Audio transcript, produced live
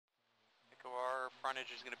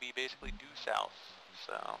frontage is going to be basically due south.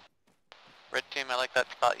 So, red team, I like that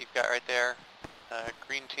spot you've got right there.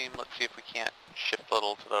 Green team, let's see if we can't shift a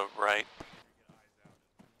little to the right.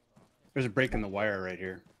 There's a break in the wire right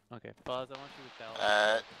here. Okay, Buzz, I want you with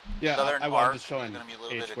Dallas. Yeah, Southern I arc was just showing is going to be a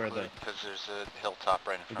little H bit where occluded the... because there's a hilltop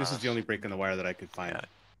right in front This of is the only break in the wire that I could find. Yeah.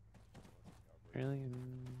 Really?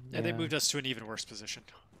 Yeah, they moved us to an even worse position.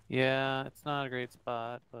 Yeah, it's not a great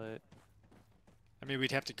spot, but... I mean,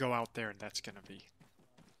 we'd have to go out there, and that's going to be...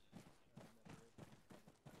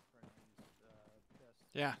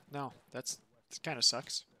 Yeah, no, it kind of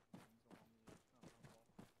sucks.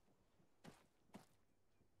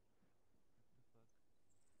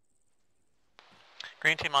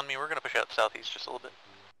 Green team on me, we're going to push out southeast just a little bit.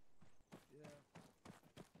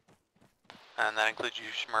 And that includes you,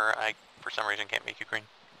 Shmur. I, for some reason, can't make you green.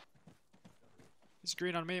 It's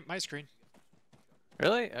green on my screen.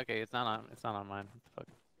 Really? Okay, it's not on mine. What the fuck?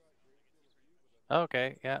 Oh,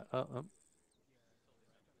 okay, yeah. Oh.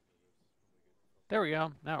 There we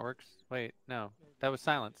go. Now it works. Wait, no. That was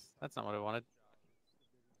silence. That's not what I wanted.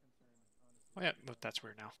 Oh yeah, but that's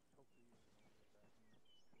weird now.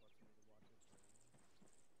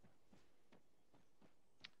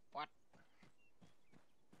 What?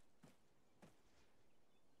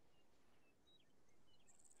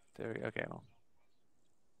 There we go. Okay, well.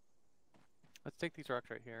 Let's take these rocks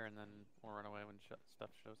right here, and then we'll run away when stuff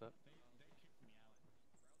shows up.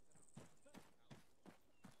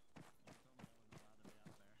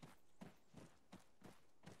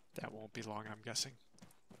 That won't be long, I'm guessing.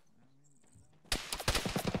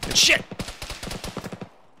 Shit!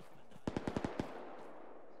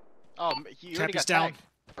 Oh, you already got down.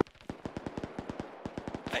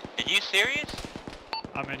 tagged. Are you serious?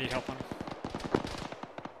 I'm gonna need help on him.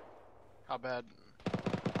 How bad?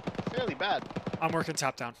 Fairly bad. I'm working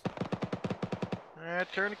top down. Alright,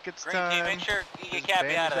 tourniquets Green time. team, make sure you Just can't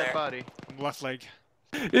be bandage out of that there. body. I'm left leg.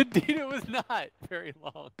 Indeed, it was not very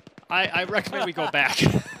long. I recommend we go back.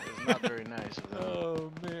 It was not very nice of them.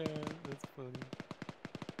 Oh man, that's funny.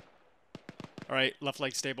 Alright, left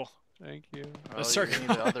leg stable. Thank you. Oh, circle. you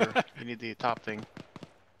need the other. You need the top thing.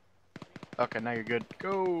 Okay, now you're good.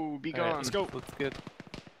 Go, be All right, gone. let's go. Let's get.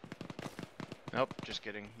 Nope, just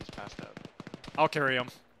kidding. He's passed out. I'll carry him.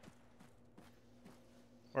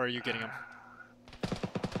 Or are you getting him?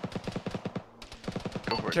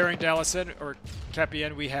 Go for it. Carrying Dallas in, or Cappy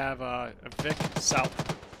in, we have a Vic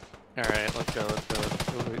south. All right, let's go. Let's go.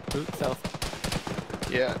 Boot south.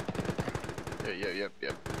 Yeah. Yep.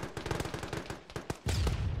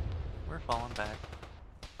 We're falling back.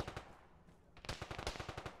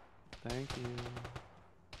 Thank you.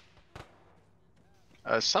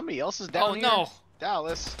 Somebody else is down Oh here. no!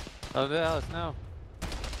 Dallas. Oh, Dallas, no.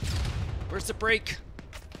 Where's the break?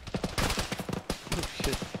 Oh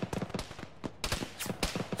shit.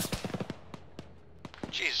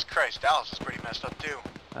 Jesus Christ, Dallas is pretty messed up too.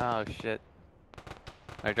 Oh shit.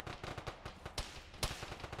 All right.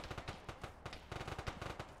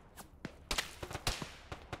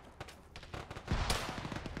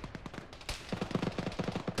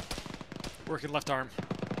 Working left arm.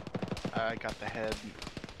 I got the head.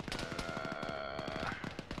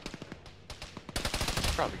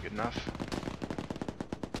 Probably good enough.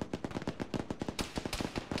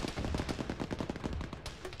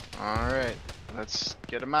 Alright, let's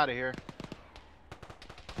get him out of here.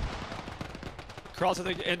 Crawl to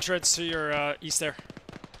the entrance to your east there.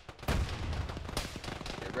 Yeah,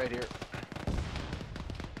 right here.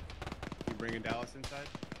 You bringing Dallas inside?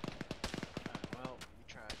 Well, we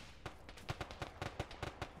tried.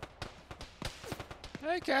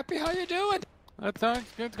 Hey Cappy, how you doing?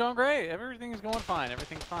 It's going great. Everything's going fine.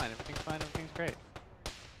 Everything's fine. Everything's fine. Everything's great.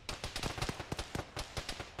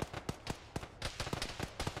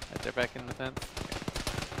 Right, they're back in the fence.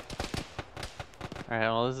 Okay. Alright,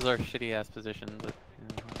 well this is our shitty ass position, but you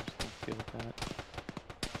know, I'm just gonna deal with that.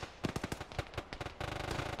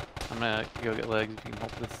 I'm gonna go get legs if you can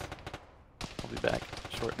hold this. I'll be back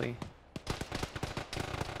shortly.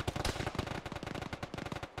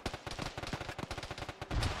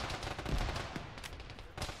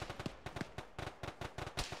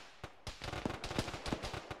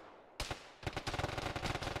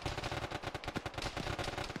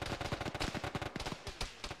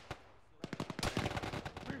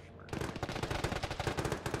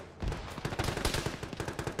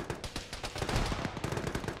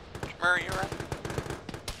 Murray, you're right.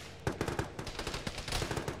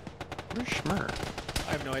 Where's Schmur? I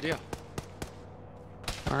have no idea.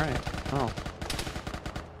 Alright. Oh.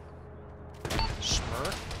 Schmur?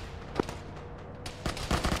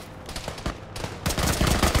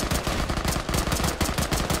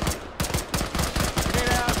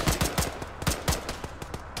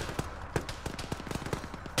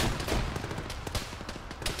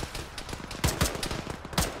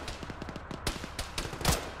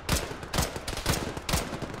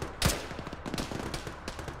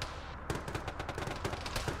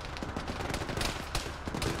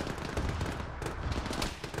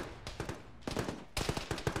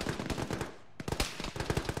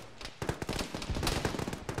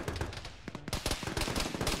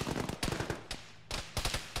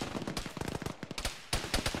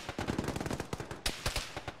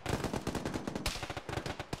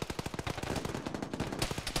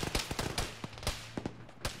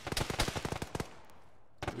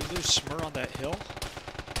 Shmur on that hill?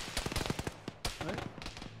 What?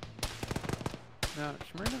 No,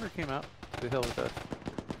 Shmur never came out the hill with us.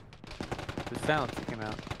 The silence came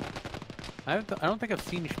out. I don't think I've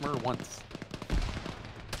seen Shmur once.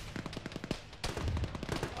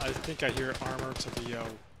 I think I hear Armor to the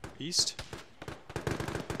east.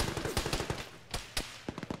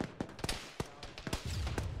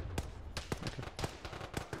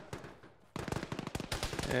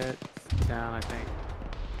 It's down, I think.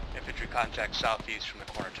 Infantry contact southeast from the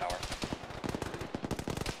corner tower.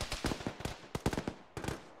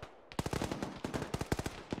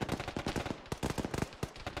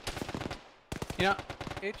 You know,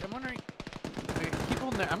 H, I'm wondering, keep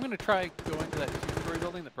holding there. I'm going to try going to that two-story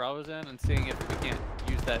building that Bravo's in and seeing if we can't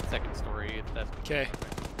use that second story, if that's Okay.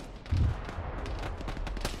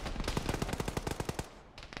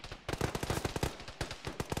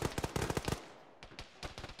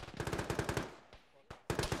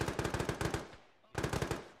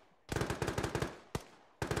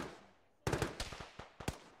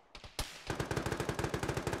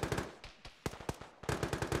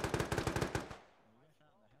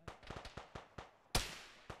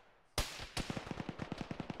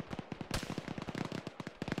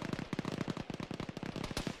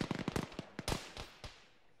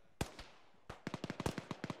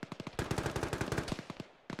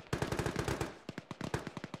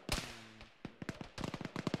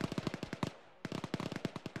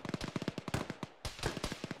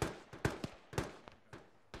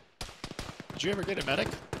 Did you ever get a medic?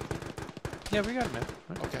 Yeah, we got a medic.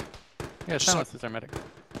 Okay. Yeah, So- Silence is our medic.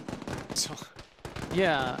 So,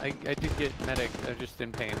 Yeah, I did get medic. I was just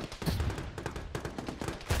in pain.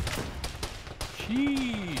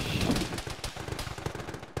 Sheesh.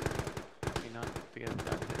 Maybe not to get hit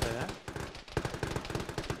by that.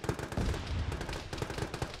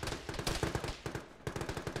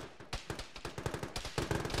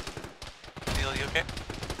 Neil, you okay?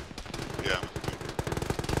 Yeah.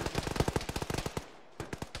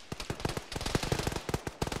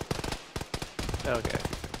 Okay.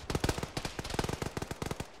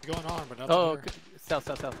 going on, but nothing Oh, here. south.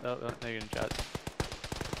 Oh, no, you're getting shot.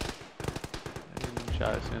 I'm getting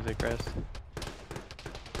shot as soon as they press.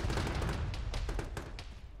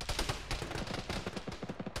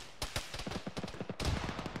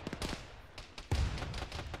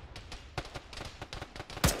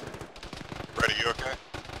 Freddy, you okay?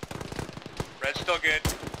 Red's still good.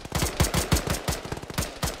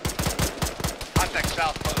 Contact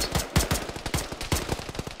south close.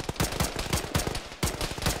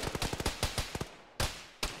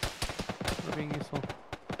 We're being useful.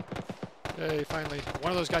 Hey, finally.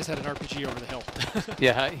 One of those guys had an RPG over the hill.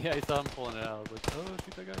 Yeah, I saw him pulling it out. I was like, oh,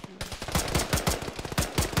 shoot, I got you.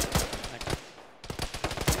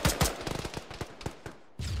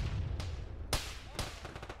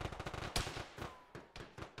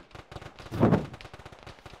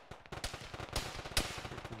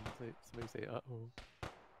 Somebody say, uh-oh.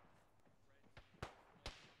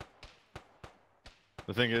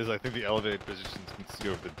 The thing is, I think the elevated positions can see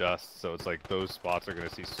over the dust, so it's like those spots are going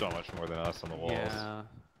to see so much more than us on the walls. Yeah.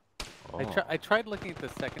 Oh. I tried looking at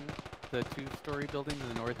the two-story building to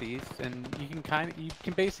the northeast, and you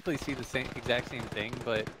can basically see the exact same thing,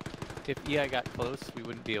 but if EI got close, we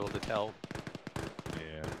wouldn't be able to tell.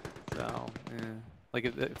 Yeah. So, like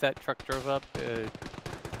if that truck drove up, I don't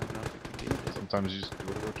know if it could be. Sometimes you just do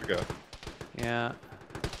what you got. Yeah.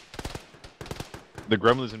 The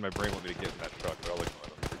gremlins in my brain want me to get in that truck, but I'll let them.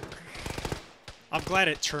 I'm glad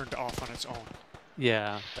it turned off on its own.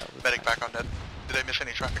 Yeah. That was. Medic back on dead. Did I miss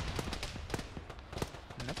any traffic?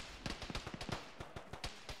 Nope.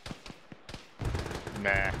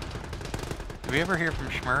 Nah. Do we ever hear from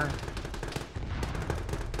Shmur?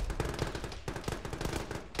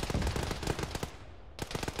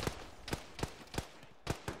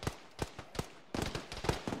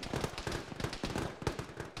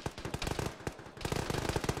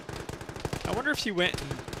 I wonder if you went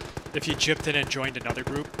and if you chipped in and joined another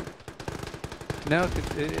group. No,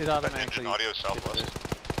 'cause it automatically. Engine audio southwest.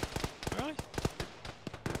 Really?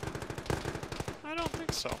 I don't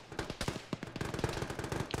think so.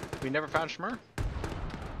 We never found Shmur?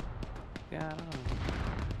 Yeah, I don't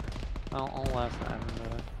know. I'll last time.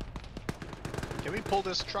 Can we pull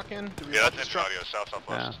this truck in? Do we Yeah, want that's this engine truck? audio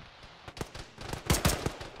southwest.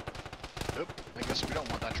 Yeah. Oop, I guess we don't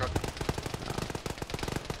want that truck.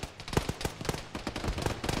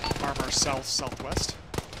 Armor southwest.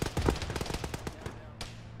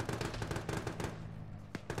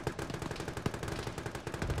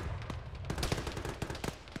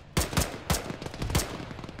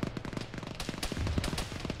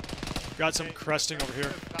 Got some cresting over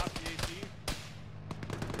here. Southeast.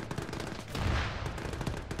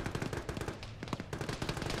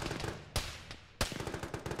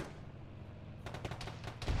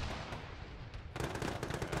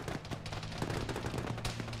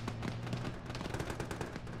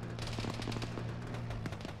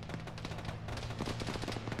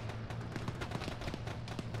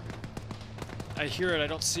 I hear it. I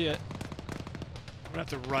don't see it. I'm gonna have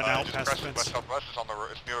to run out Just past the press fence. west southwest. It's on the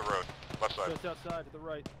it's near the road, left side. Just outside to the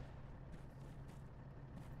right.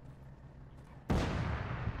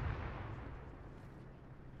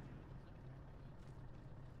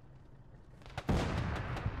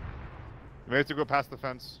 We have to go past the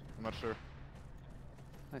fence. I'm not sure.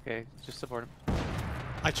 Okay, just support him.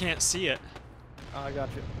 I can't see it. Oh, I got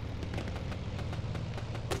you.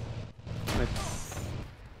 It's...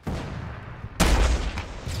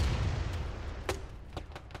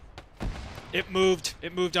 It moved.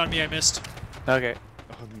 It moved on me. I missed. Okay.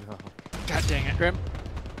 Oh no. God dang it. Grim?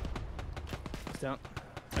 It's down.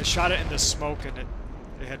 I shot it in the smoke and it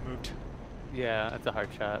had moved. Yeah, that's a hard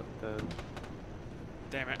shot. The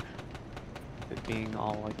Damn it. it being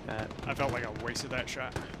all like that. I felt like I wasted that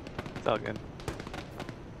shot. It's all good.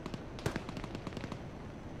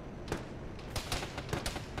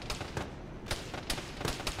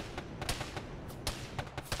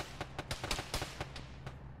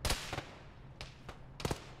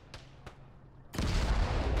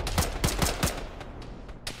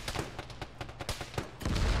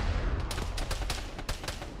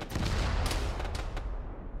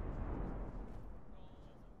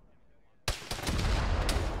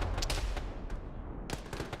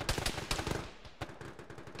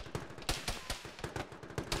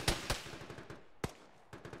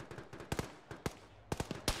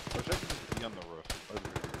 Wish I could just be on the roof. That'd be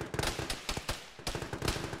really good.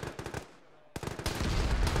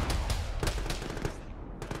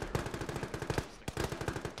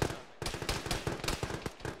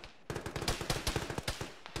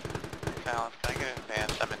 Cal, can I get an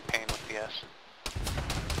advance? I'm in pain with the S.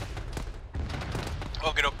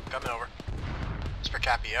 Oh, good. Coming over. It's for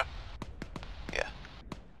Cappy, yeah? Yeah.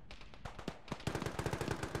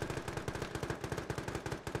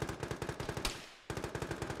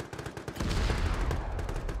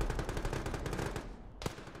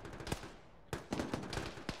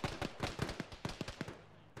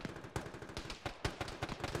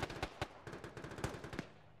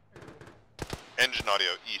 Engine audio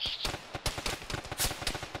east.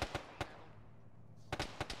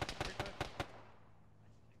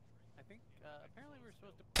 I think apparently we're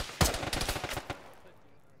supposed to.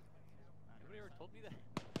 Nobody ever told me that.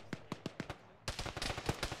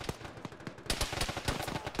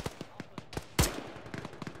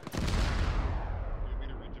 You mean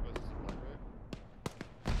to reach of us as a black ray?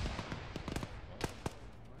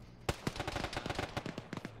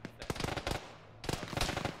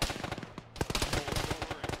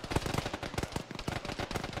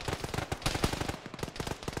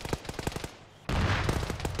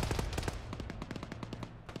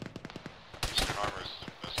 Eastern Armor's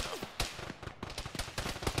messed up.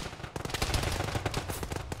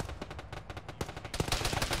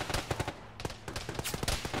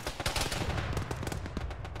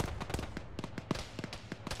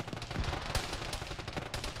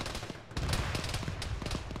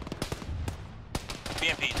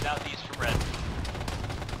 BMP, southeast from red.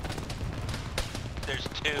 There's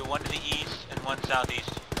two, one to the east and one southeast.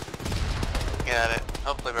 Got it.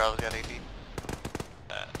 Hopefully Bravo's got AD.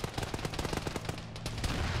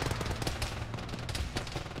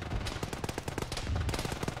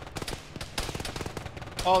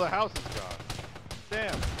 Oh, the house is gone.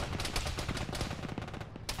 Damn.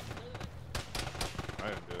 I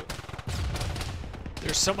didn't do it.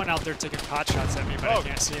 There's someone out there taking pot shots at me, but I Oh.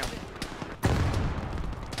 can't see him.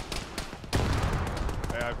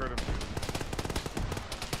 Hey, I've heard him.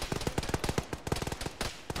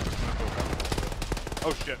 I'm gonna go back a little bit.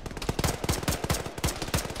 Oh shit.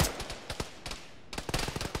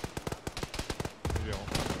 Maybe I won't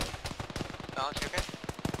find it. Balance, you okay?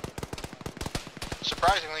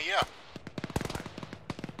 Surprisingly, yeah.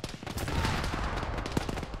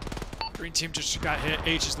 Green team just got hit.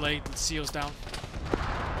 H is laid. Seal's down.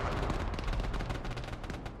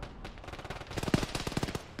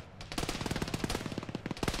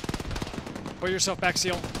 Pull yourself back,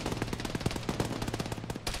 Seal.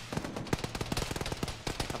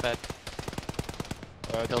 Not bad.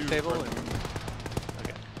 Kill Two table front- and...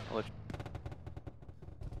 Okay. I'll let you...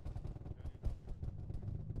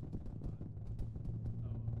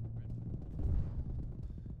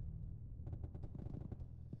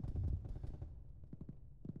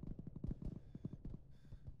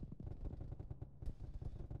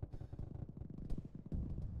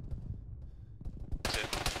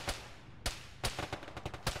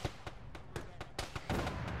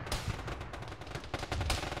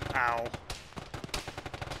 Ow.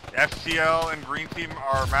 FCL and green team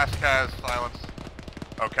are Maskaz silence.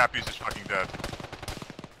 Oh, Cappy's just fucking dead.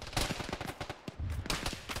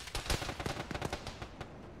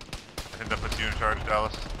 in the platoon charge,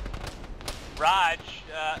 Dallas. Raj,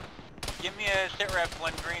 give me a sit rep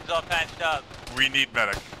when green's all patched up. We need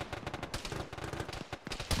medic.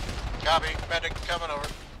 Copy. Medic coming over.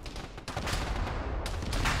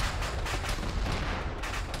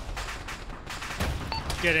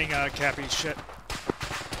 Getting Cappy's shit.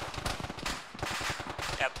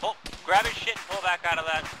 Yeah, grab his shit and pull back out of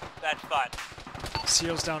that spot.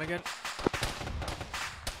 Seal's down again.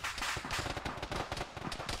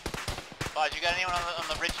 Bud, you got anyone on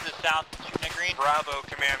the ridge to the south shooting at green? Bravo,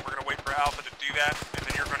 command. We're going to wait for Alpha to do that, and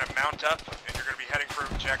then you're going to mount up, and you're going to be heading for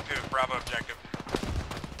objective. Bravo objective.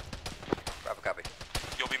 Bravo, copy.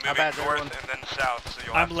 You'll be moving bad, north everyone? and then south, so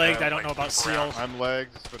you'll I'm have lagged, to, I don't know about loop around. seals. I'm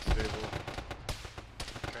legs, but stable.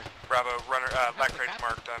 Bravo, runner, black crate's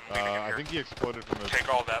marked. I'm leaving him I here. think he exploded from the... Take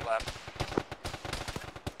all that left.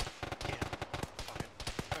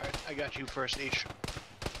 Alright, I got you first, H.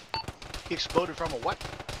 He exploded from a what?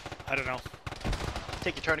 I don't know.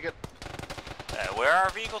 Take your tourniquet. Where are our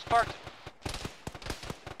vehicles parked?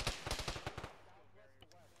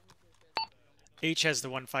 H has the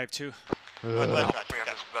 152. We have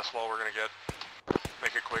this best wall we're going to get.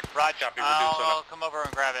 Make it quick. Roger, Copy, we're doing so I'll come over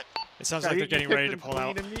and grab it. It sounds like they're getting ready to pull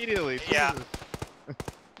out. Immediately. Yeah. Jesus.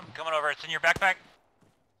 Coming over, it's in your backpack?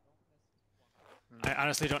 I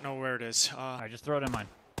honestly don't know where it is. Alright, just throw it in mine.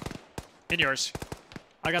 In yours.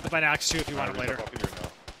 I got the binocs too if you want them later.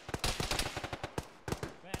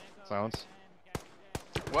 Silence.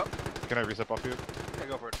 What? Can I reset off you? Yeah,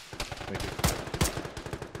 go for it. Thank you.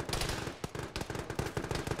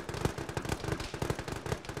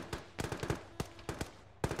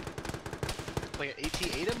 Like an AT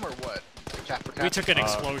ate him or what? Like cap for cap? We took an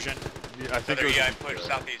explosion. Yeah, I think Another it was EI push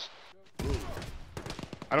southeast.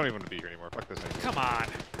 I don't even want to be here anymore. Fuck this thing. Come on.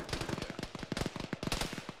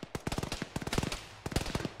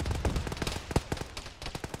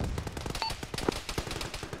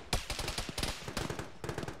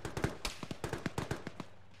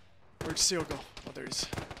 Where'd Seal go? Oh, there he is.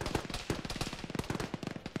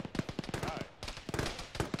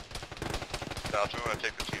 Dallas, we want to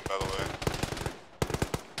take the team, by the way.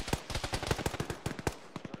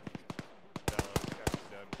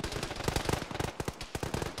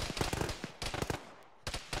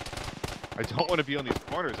 I don't want to be on these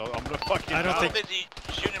corners. I'm gonna fucking. I don't I'm think- busy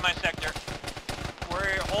shooting in my sector.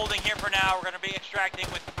 We're holding here for now. We're going to be extracting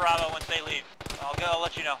with Bravo once they leave. I'll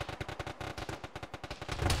let you know.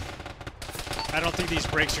 I don't think these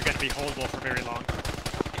brakes are going to be holdable for very long.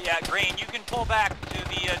 Yeah, Green, you can pull back to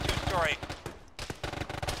the two-story.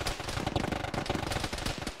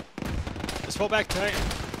 Just pull back tight.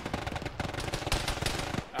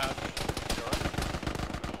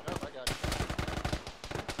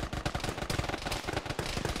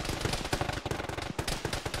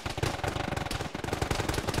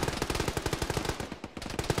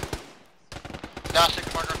 Now,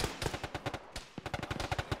 6 marker.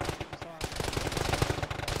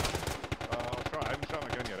 I'll try. I haven't shot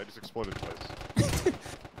my gun yet. I just exploded twice.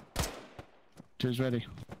 Two's ready.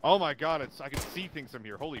 Oh my god! I can see things from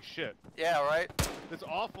here. Holy shit! Yeah, right? It's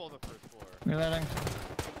awful on the first floor. Reloading.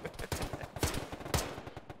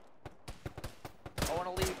 I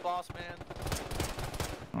want to leave, boss man.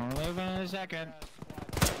 We're leaving in a second.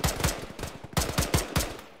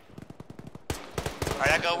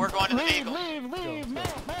 Alright, Echo, we're going to the vehicles. Leave,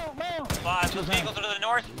 move. Boss, those vehicles are to the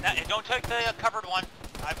north. Now, don't take the covered one.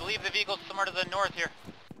 I believe the vehicle's somewhere to the north here.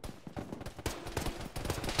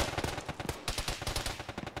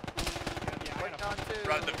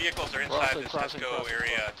 Run, the vehicles are inside this Tesco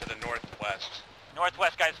area to the northwest.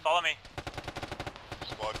 Northwest, guys, follow me.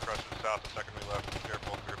 Squad crushes south, the second we left. Be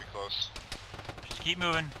careful, we're gonna be close. Just keep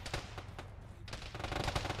moving.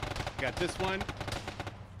 Got this one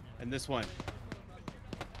and this one.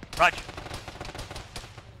 Roger.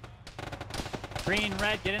 Green,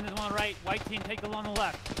 red, get into the one on the right. White team, take the one on the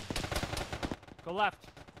left. Go left.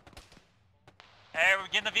 Hey, we're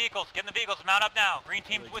getting the vehicles. Get in the vehicles. Mount up now. Green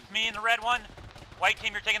team's with me in the red one. White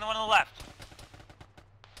team, you're taking the one on the left.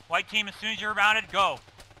 White team, as soon as you're mounted, go.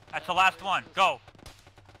 That's the last one. Go.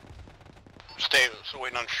 Stay, so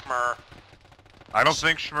waiting on Schmer. I don't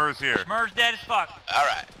think Schmer's here. Schmer's dead as fuck.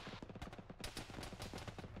 Alright.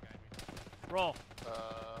 Roll.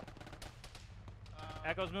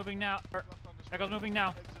 Echo's moving now. Echo's moving now.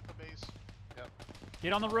 Exit the base. Yep.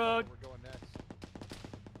 Get on the road. We're going next.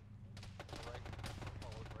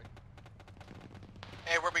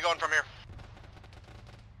 Hey, where are we going from here?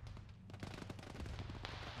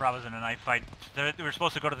 Bravo's in a knife fight. We're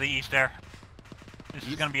supposed to go to the east there. This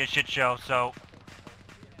is gonna be a shit show, so...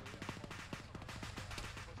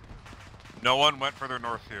 No one went further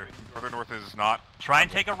north here. Further north is not. Try and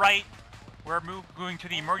take a right. We're moving to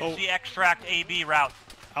the emergency extract AB route.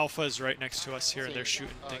 Alpha is right next to us here, and they're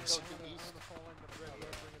shooting things.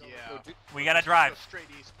 Yeah. We gotta drive. Straight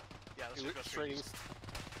east. Yeah, let's just go straight east.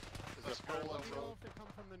 There's a parallel road,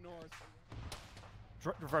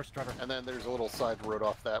 Reverse, driver. and then there's a little side road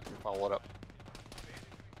off that. We follow it up.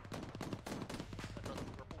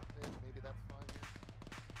 Maybe that's fine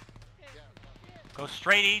here. Go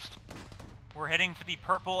straight east. We're heading for the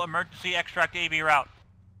purple emergency extract AB route.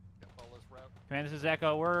 Follow this route. Command, this is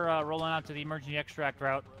Echo. We're rolling out to the emergency extract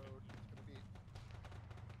route.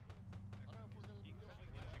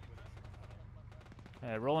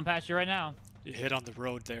 Rolling past you right now. You hit on the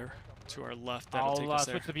road there to our left. That'll take I'll us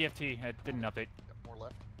there. switch to BFT. It didn't update. More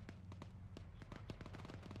left.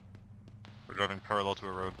 We're driving parallel to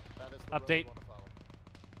a road. That is the road Update. we want to follow.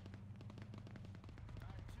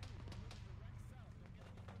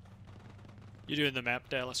 You doing the map,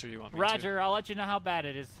 Dallas, or you want me Roger, I'll let you know how bad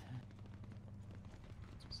it is.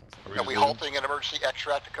 Are we halting an emergency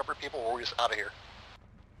extract to cover people, or are we just out of here?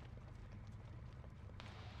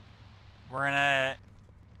 We're gonna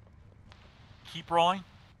keep rolling. to?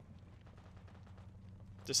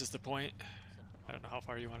 This is the point. I don't know how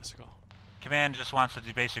far you want us to go. Command just wants to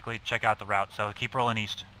basically check out the route, so keep rolling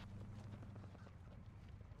east.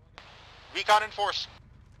 Recon in force.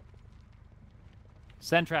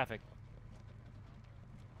 Send traffic.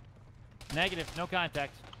 Negative, no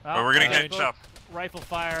contact. Oh, we're gonna get rifle- south. Rifle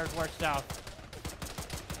fire towards south.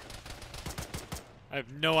 I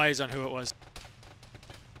have no eyes on who it was.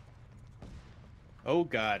 Oh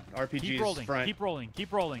god, RPG's Keep rolling, front. keep rolling,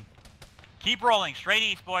 keep rolling. Keep rolling, straight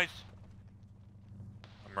east, boys.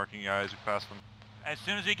 I'm marking your eyes, we passed them. As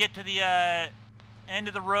soon as we get to the end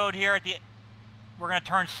of the road here, we're gonna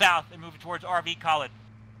turn south and move towards RV College.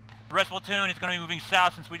 The rest of the platoon is gonna be moving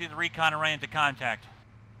south since we did the recon and ran into contact.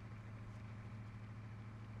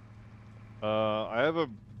 I have a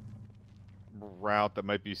route that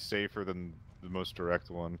might be safer than the most direct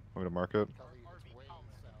one. I'm gonna mark it.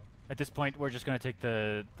 At this point, we're just going to take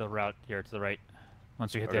the route here to the right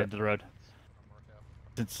once we hit the Okay. end of the road.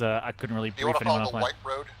 Since I couldn't really Do you brief want to anyone follow else. the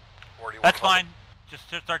white road, or do you That's want to fine.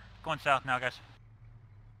 Just start going south now, guys.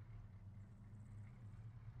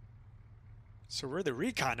 So we're the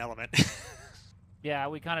recon element. Yeah,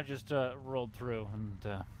 we kind of just rolled through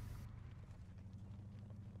and...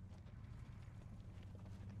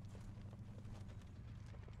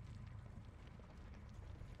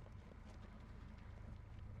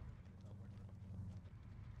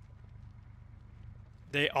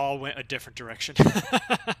 They all went a different direction.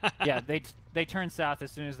 yeah, they turned south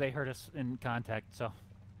as soon as they heard us in contact, so...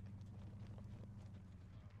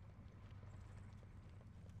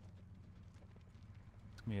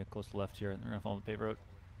 It's going to be a close left here, and they're going to follow the paved road.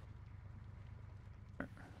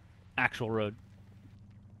 Actual road.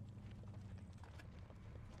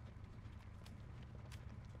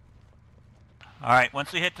 Alright,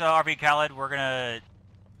 once we hit RV Khaled, we're gonna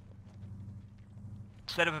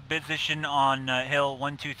set up a position on hill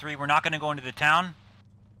 123. We're not gonna go into the town.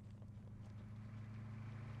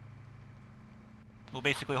 We'll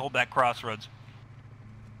basically hold that crossroads.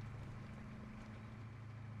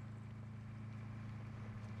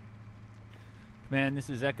 Man, this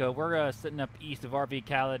is Echo. We're sitting up east of RV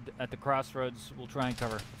Khaled at the crossroads. We'll try and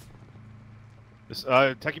cover. This,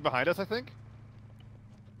 techie behind us, I think?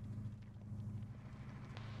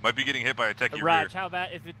 Might be getting hit by a techie rear. Raj, how bad?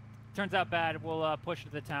 If it turns out bad, we'll push to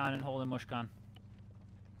the town and hold in Mushkan.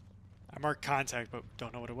 I marked contact, but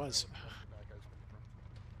don't know what it was.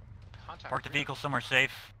 Park the vehicle somewhere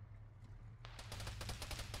safe.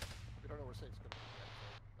 We don't know where safe's going to be yet,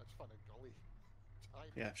 so let's find a gully.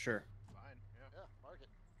 Yeah, sure. Fine, yeah, mark it.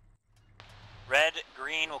 Red,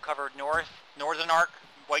 green will cover northern arc,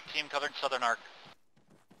 white team covered southern arc.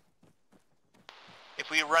 If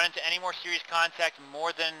we run into any more serious contact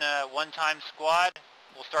more than one time squad,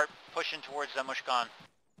 we'll start pushing towards Mushkan.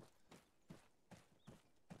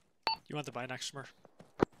 You want the binocular?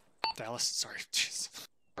 Dallas, sorry. Jeez.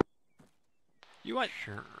 You want?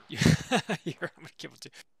 Sure. Here, I'm gonna give it to.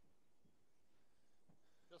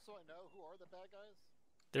 Just so I know, who are the bad guys?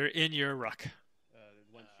 They're in your ruck. The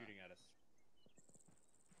one shooting at us.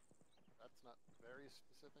 That's not very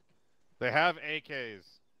specific. They have AKs.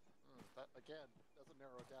 That, again, doesn't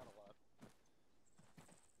narrow it down a lot.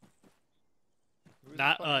 Who's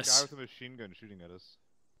Not the fucking us. guy with a machine gun shooting at us?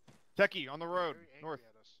 Techie, on the road, north.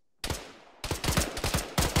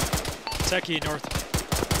 Techie north.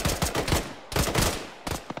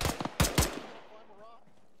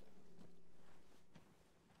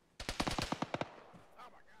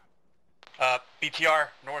 BTR,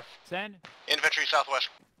 north. Send. Infantry southwest.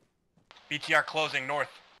 BTR closing, north.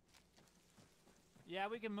 Yeah,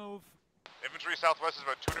 we can move. Infantry southwest is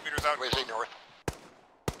about 200 meters out. Where's he north?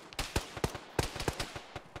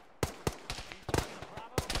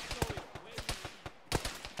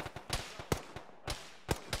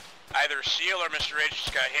 Either Seal or Mr. H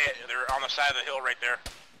just got hit. They're on the side of the hill right there.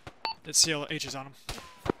 It's Seal. H is on him.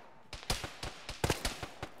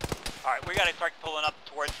 Alright, we gotta start pulling up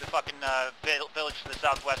towards the fucking village to the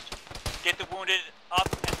southwest. Get the wounded up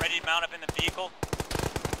and ready to mount up in the vehicle.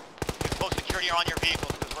 Get close security on your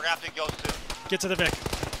vehicles, because we're gonna have to go soon. Get to the Vic.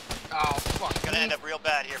 Oh, fuck. It's gonna end up real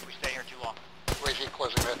bad here if we stay here too long. Where's he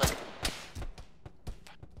closing, I think?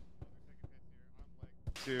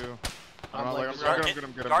 Two. I'm I'm like-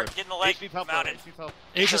 good. Guard, get in the leg, H needs help, mounted. H needs help.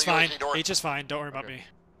 H is Sure, fine. USC door. H is fine. Don't worry about Okay. me.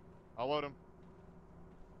 I'll load him.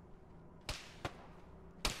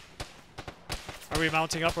 Are we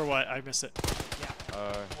mounting up or what? I missed it.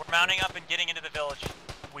 We're mounting up and getting into the village.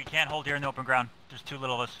 We can't hold here in the open ground. There's too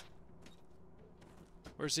little of us.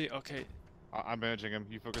 Where's he? Okay. I'm managing him.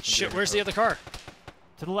 You focus on Shit, getting where's the him. other car?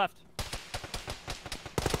 To the left.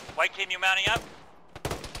 White team, you mounting up?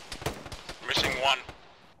 Missing one.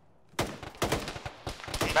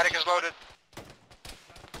 Medic is loaded.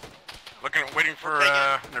 Waiting for,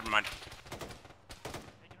 never mind.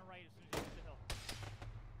 Taking a right as soon as you hit the hill.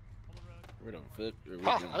 Pull the road. We don't fit. Or we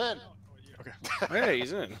Oh, can... I'm in. Okay. Hey,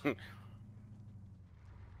 he's in. Do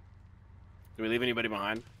we leave anybody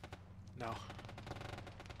behind? No.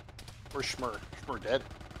 Where's Schmur? Schmur dead?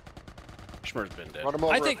 Schmur's been dead. Run him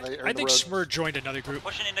over. I think if they are I in the think road. Schmur joined another group.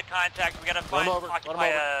 Pushing into contact. We gotta Run find, him over, run him occupy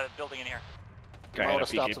over. a building in here. Okay, I I had want a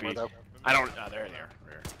to stop PKP. somewhere, though. I don't. Oh, there.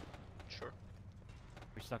 Sure.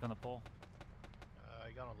 We're stuck on the pole.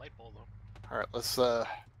 I got a light bulb though. Alright, let's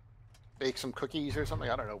bake some cookies or something.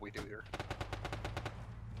 I don't know what we do here.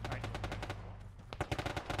 Alright.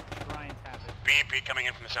 Try and tap it. BMP coming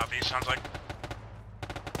in from the southeast, sounds like.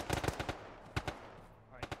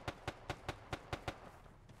 Alright.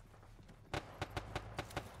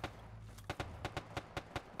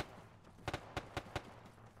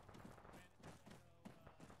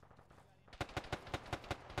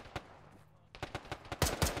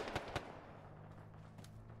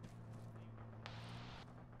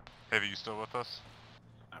 Heavy, you still with us?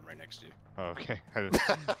 I'm right next to you. Oh, okay.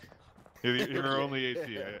 You're only AT.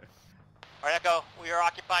 Alright, Echo, we are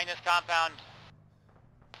occupying this compound.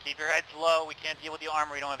 Keep your heads low. We can't deal with the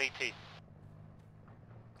armor. We don't have AT.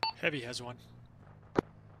 Heavy has one.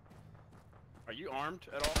 Are you armed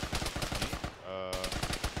at all? No.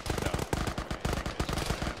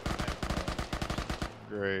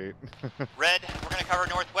 Great. Red, we're gonna cover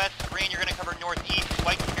northwest. Green, you're gonna cover northeast.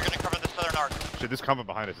 White, you're gonna cover the southern arc. Shit, this compound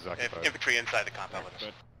behind us is occupied. Infantry inside the compound with us.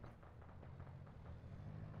 Good.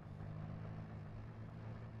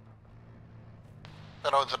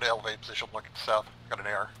 That owns an elevated position looking south. Got an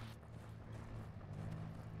air.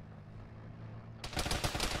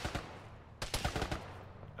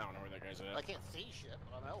 I don't know where that guy's at. I can't see shit,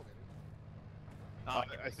 but I'm elevated.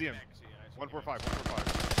 I see him. 145, 145.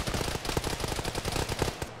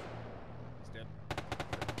 He's dead.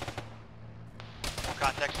 More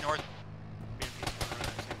contacts north.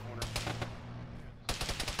 Same corner.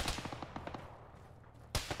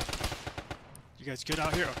 You guys good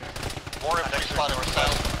out here? Okay. More infantry spotted or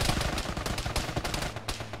south.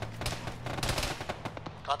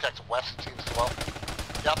 Contacts west seems as well.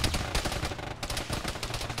 Yep.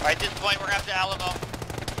 Alright, at this point, we're gonna have to Alamo.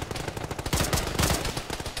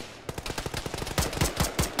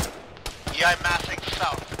 EI massing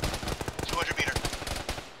south. 200 meters.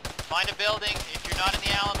 Find a building. If you're not in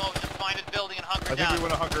the Alamo, just find a building and hunker I down. think we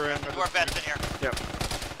want to hunker in. Do our best in here. Yep.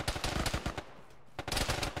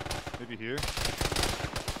 Maybe here?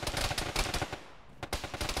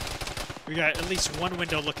 We got at least one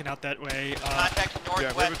window looking out that way. Contacts Yeah, we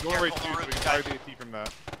have northwest. a doorway Careful too, on so we roofs, can guys. fire the AT from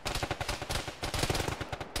that.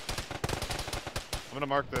 I'm gonna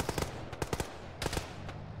mark this.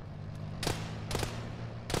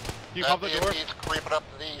 Can you pump the door? BMP's creeping up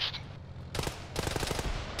to the east.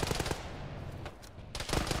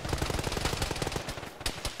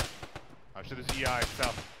 Oh shit, this is EI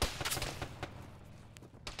south.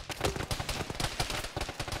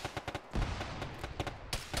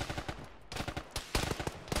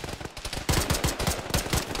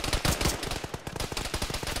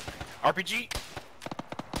 RPG.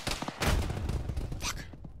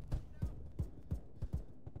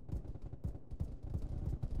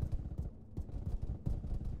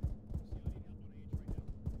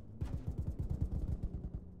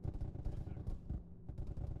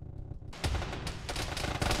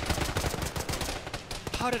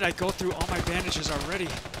 How did I go through all my bandages already?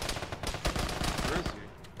 Where is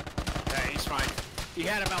he? Yeah, he's fine. He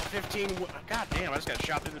had about 15. God damn! I just got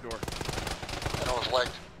shot through the door. And I was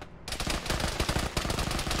legged.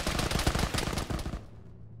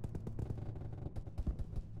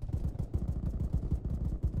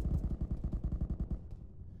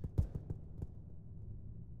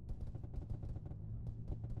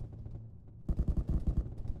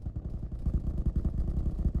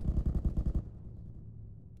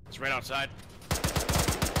 It's right outside.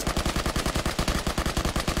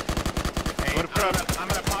 Hey, I'm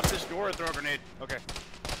gonna pop this door and throw a grenade. Okay.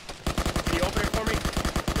 Can you open it for me?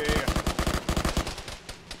 Yeah.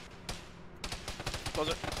 Close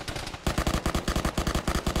it.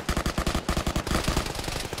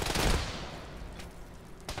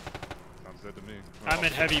 Sounds good to me. I'm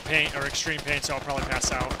in heavy pain or extreme pain, so I'll probably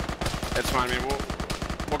pass out. That's fine, man.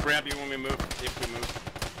 We'll grab you when we move, if we move.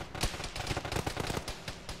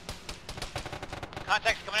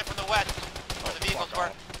 Contacts coming in from the west, where the vehicles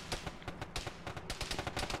were.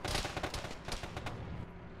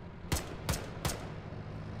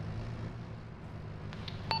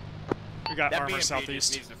 We got That armor BMP just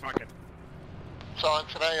southeast. needs to fucking... So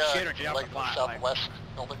can Shit, or I get out leg the to the plot, southwest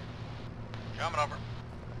building? Coming over.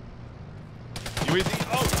 UAZ.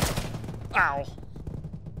 Oh! Ow.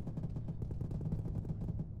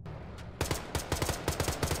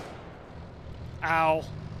 Ow.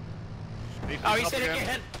 Oh, he's hit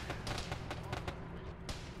again!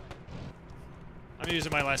 I'm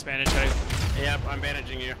using my last bandage. Yep, I'm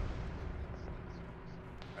bandaging you.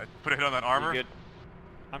 I put a hit on that armor. You good?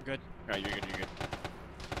 I'm good. Oh, you're good, you're good.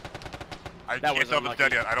 I That can't was tell if it's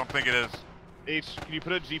dead unlucky. yet. I don't think it is. H, can you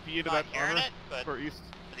put a GP into Not that hearing armor it, but for east?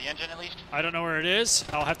 for the engine at least. I don't know where it is.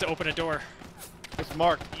 I'll have to open a door. It's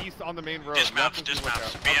marked east on the main road. Dismounts, Nothing to look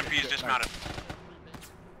dismounts. out. BMP Okay, is good, dismounted.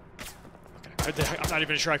 Okay. I'm not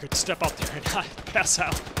even sure I could step out there and not pass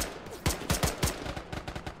out.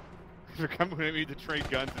 Nice. We're coming to need to trade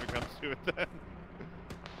guns if it comes to it then.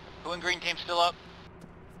 Who and green team still up?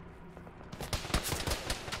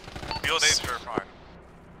 Field aids are fine.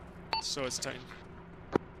 So it's time.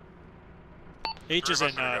 H Three is of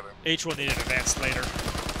us in. are together. H will need an advance later.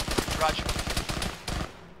 Roger.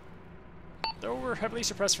 Though we're heavily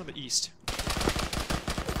suppressed from the east. It's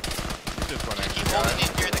just running. Keep holding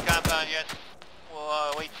in here in the compound, yes.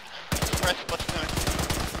 We'll wait. Press what's doing.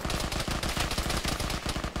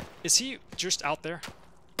 Is he just out there?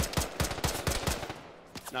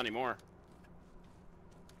 Not anymore.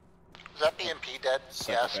 Is that BMP dead? Such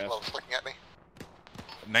a Yes, bastard. well, it's looking at me.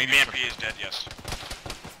 90. BMP is dead, yes.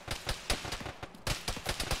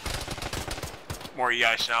 More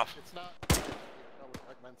EI south. It's not.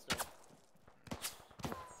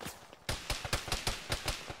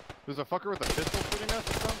 There's a fucker with a pistol shooting us,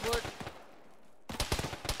 it sounds like.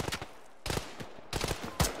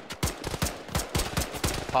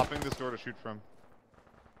 Popping this door to shoot from.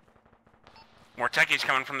 More techies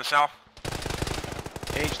coming from the south.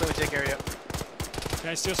 H, let me take area. Can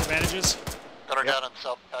I steal some bandages? Got our guy on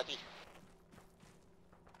South Packy.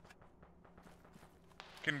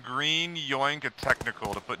 Can green yoink a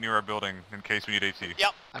technical to put near our building in case we need AT?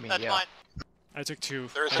 Yep, I mean, that's yeah. fine. I took 2.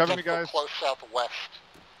 There is a Cover me, technical guys. close southwest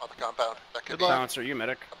on the compound that can Good be bouncer, you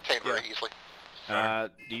medic. obtained very easily.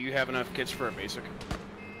 Do you have enough kits for a basic?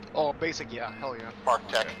 Oh, basic, yeah, hell yeah. Mark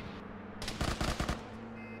Tech.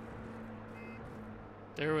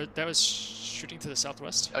 That was shooting to the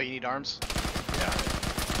southwest. Oh, you need arms? Yeah.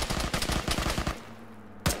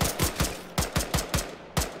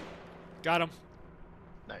 Got him.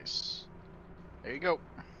 Nice. There you go.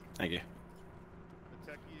 Thank you.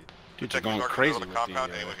 The techie. Dude, Technies you're going are crazy control with the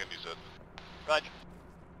compound the, anyway, he said. Roger.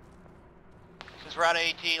 Since we're out of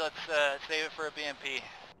AT, let's save it for a BMP.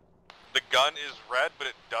 The gun is red, but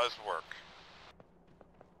it does work.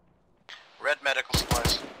 Red medical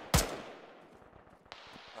supplies.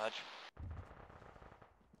 Roger.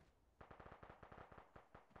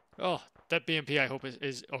 Oh, that BMP I hope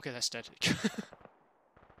is okay, that's dead.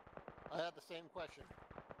 I had the same question.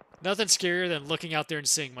 Nothing scarier than looking out there and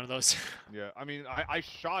seeing one of those. Yeah, I mean, I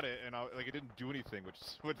shot it and like it didn't do anything, which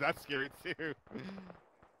that's scary too.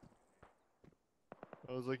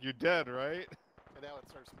 I was like, you're dead, right? And now it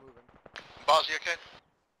starts moving. Boz, you okay?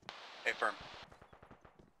 Hey, firm.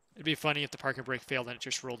 It'd be funny if the parking brake failed and it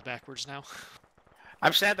just rolled backwards now.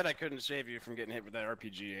 I'm sad that I couldn't save you from getting hit with that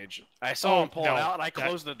RPG age. I saw him pull no, it out, and I that-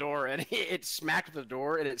 closed the door, and it smacked the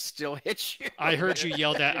door, and it still hit you. I heard you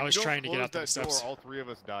yell that. I If was you don't trying to get close out the that steps. door, all 3 of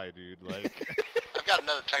us die, dude. Like, I've got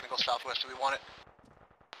another technical southwest. Do we want it?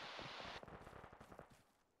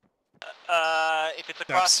 If it's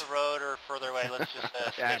across Steps. the road or further away, let's just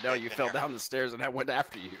Yeah, stay no, safe you in fell here. down the stairs, and I went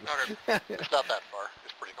after you. Okay. It's not that far.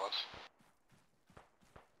 It's pretty close.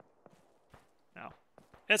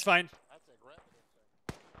 It's fine.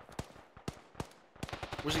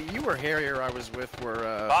 Was it you or Harrier I was with where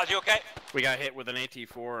Boz, you okay? we got hit with an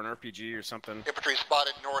AT-4 or an RPG or something? Infantry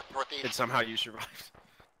spotted northeast. And somehow you survived.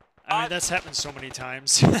 I mean, that's happened so many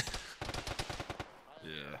times. Yeah.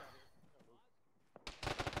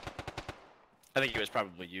 I think it was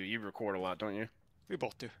probably you. You record a lot, don't you? We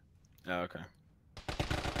both do. Oh, okay.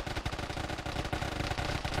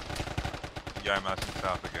 Yeah, I'm asking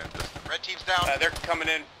south again. Just Red team's down. They're coming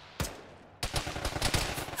in.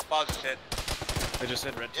 Boz is hit. I just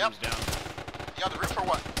said red team's down. You on the roof or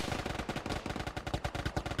what?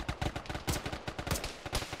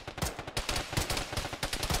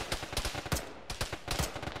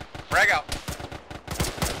 Frag out.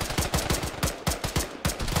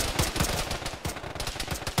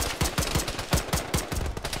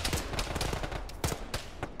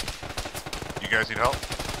 you guys need help?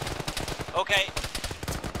 Okay.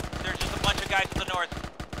 There's just a bunch of guys to the north.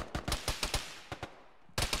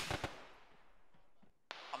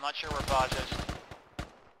 I'm not sure where Boz is.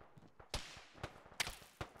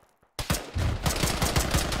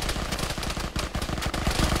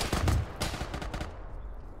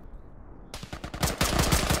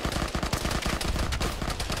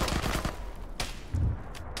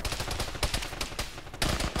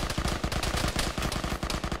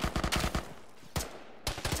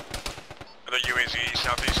 The UAZ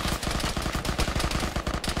southeast.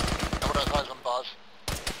 I would advise on Boz.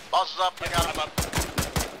 Boz is up. I got him up.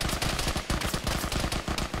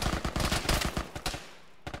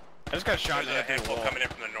 I just got shot There's a at the handful wall. coming in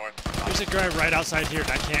from the north. There's a guy right outside here,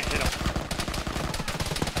 and I can't hit him.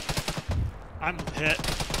 I'm hit.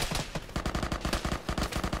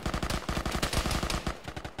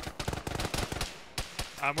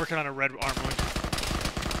 I'm working on a red arm wound.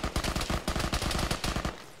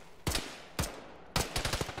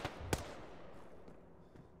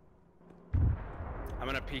 I'm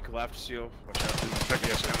gonna peek left, Seal. Watch out. Check the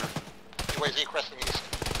counter. UAZ cresting east.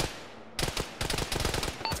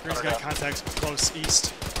 Green's got contacts close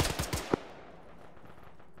east.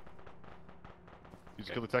 Did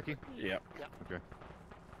you kill the techie? Yep. Okay.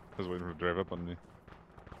 I was waiting for him to drive up on me.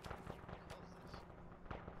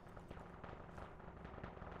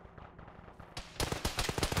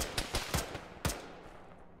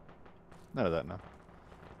 None of that now.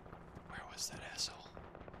 Where was that asshole?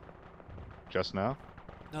 Just now?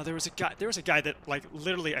 No, there was a guy. There was a guy that, like,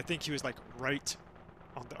 literally, I think he was like right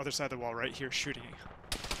on the other side of the wall, right here, shooting.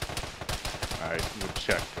 I would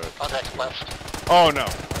check, but. Contact left. Oh no!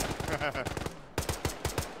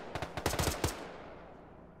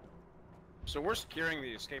 So we're securing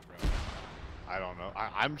the escape route. I don't know.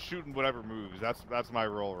 I'm shooting whatever moves. That's my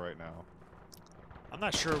role right now. I'm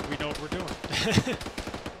not sure we know what we're doing.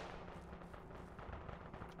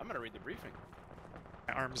 I'm gonna read the briefing.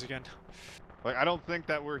 My arms again. Like, I don't think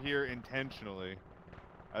that we're here intentionally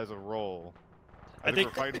as a role. I think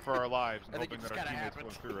we're fighting for our lives and hoping that our teammates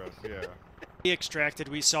went through us. Yeah. We extracted.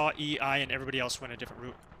 We saw EI, and everybody else went a different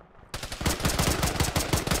route.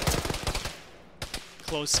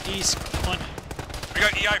 Close east. One. We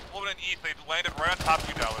got EI floating east. They landed right on top of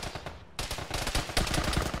you, Dallas.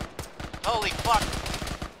 Holy fuck!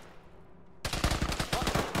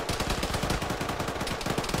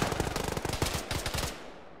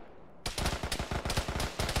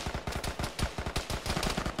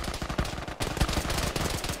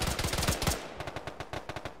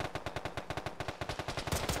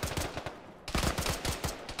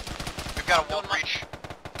 We've got a wall breach.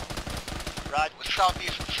 Rod,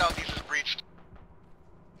 southeast is breached.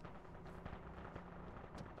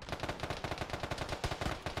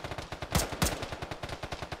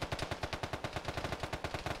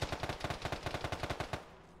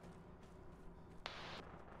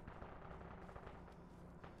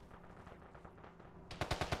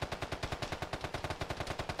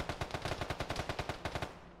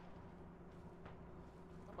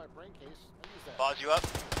 My brain case. I use that. Boz, you up?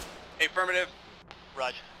 Affirmative.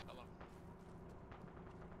 Raj.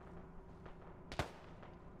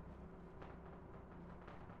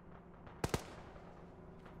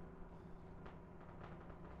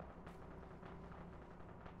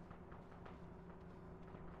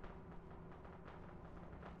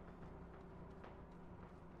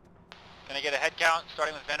 Can I get a head count,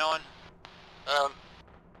 starting with Venon?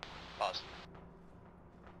 Pause.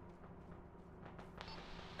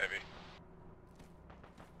 Heavy.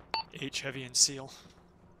 H, heavy, and seal.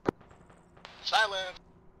 Silence.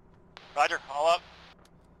 Roger, all up.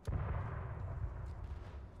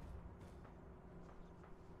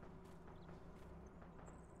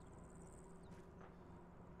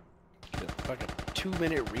 Fucking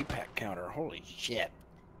 2-minute repack counter. Holy shit.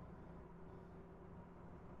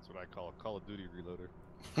 what I call a Call of Duty reloader.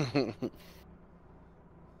 They've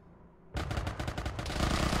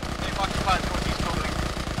occupied northeast building.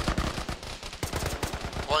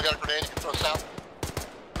 Well, I got a grenade. You can throw south.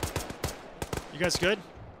 You guys good?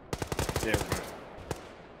 Yeah, we're good.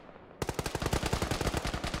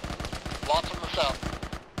 Lots from the south.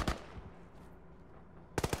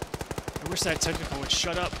 I wish that technical would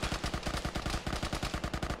shut up.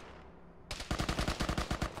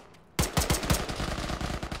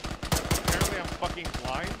 Apparently I'm fucking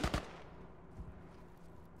blind.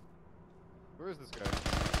 Where is this guy?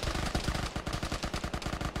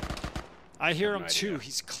 I hear him No too. idea.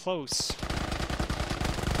 He's close.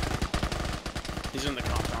 He's in the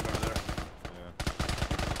compound over there.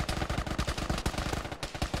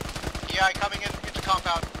 Yeah. EI coming in into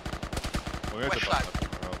compound. Well, we have West to side. buy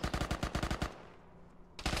somewhere else.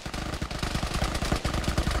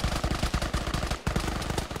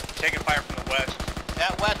 Taking fire from the west. Yeah,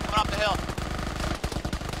 west, coming up the hill.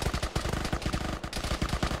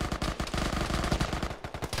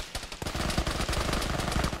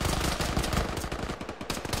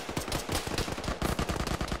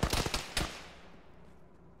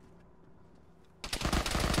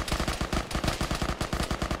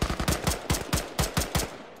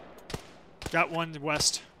 Got one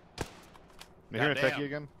west. You hear a Goddamn. techie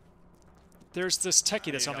again? There's this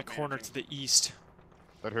techie that's you on the got me corner again. to the east.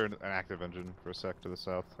 I heard an active engine for a sec to the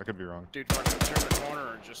south. I could be wrong. Dude, fucking turn the corner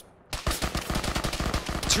or just...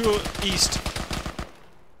 2 east.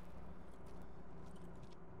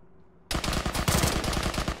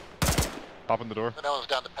 Pop in the door. And that one's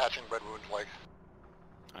down to patching Red Wound leg.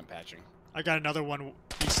 I'm patching. I got another one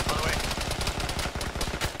east. By the way.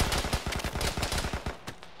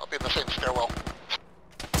 I'll be in the same stairwell.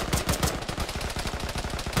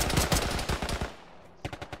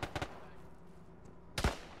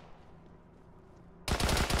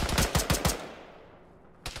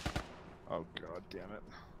 Oh god damn it.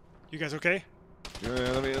 You guys okay? Yeah,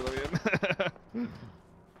 let me in.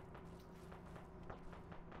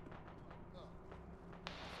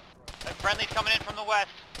 That friendly's coming in from the west.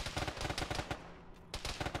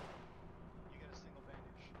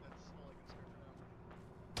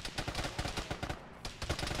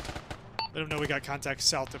 Let him know we got contact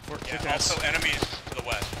south of Fort Yeah, Kickass. also enemies to the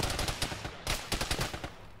west.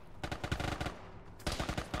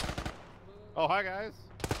 Oh, hi guys.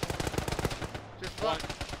 Just one.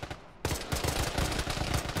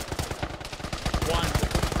 One,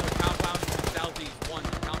 compound southeast. One,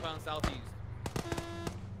 compound southeast.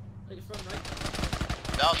 Hey, you're from right?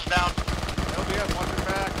 Down, down. LBS, watch your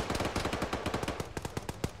back.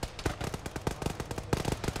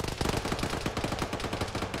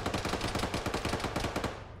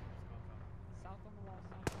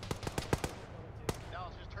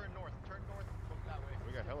 Dallas, just turn north. Turn north. Look that way.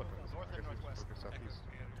 We got helicopters. North and northwest. Southeast.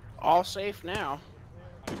 All safe now.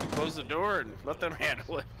 You can close the door and let them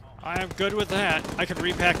handle it. I am good with that. I can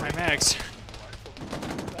repack my mags.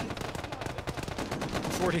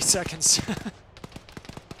 40 seconds.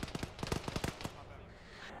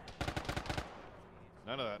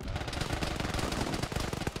 None of that.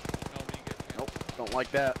 Nope, don't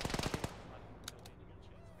like that.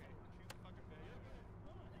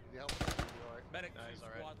 Medic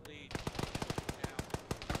squad lead.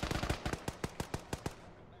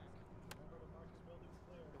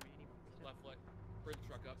 Left foot. Bring the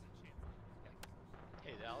truck up.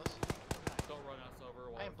 Hey, Dallas. Don't run us over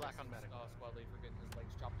while I am we're black fixing on medic. this, squad lead for getting his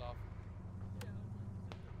legs chopped off.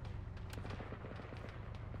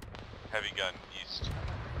 Heavy gun east.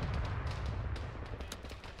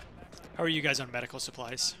 How are you guys on medical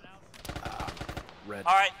supplies? Red.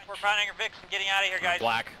 All right, we're finding your Vicks and getting out of here, guys.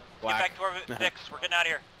 Black. Get back to our Vicks. We're getting out of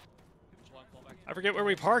here. I forget where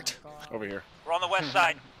we parked. Over here. We're on the west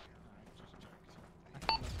side.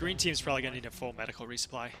 Green team's probably gonna need a full medical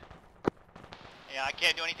resupply. Yeah, I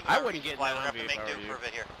can't do anything. I with wouldn't get resupply. in We're that gonna have to make if I do were for a you.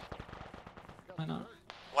 bit here. Why not?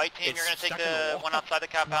 White team, It's you're gonna take stuck in the the wall. one outside the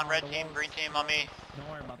compound. Red team, green team on me. Don't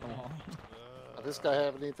worry about the wall. Does this guy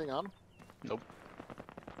have anything on him? Nope.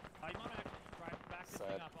 You want to back this thing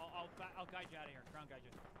Sad. up. I'll guide you out of here. Ground guide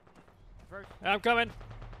you. First, I'm coming.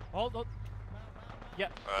 hold. Yeah.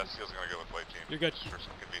 Seal's gonna go with white team. You're good. Just for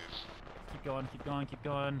some convenience. Keep going, keep going, keep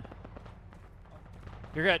going.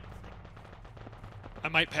 You're good. I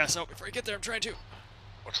might pass out before I get there. I'm trying to.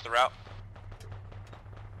 What's the route?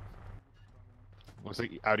 Looks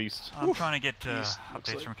like out east. I'm trying to get East, looks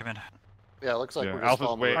updates like. from command. Yeah, it looks like Yeah, we're just Alpha's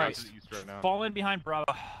following way the out road. to the east right now. Fall in behind Bravo.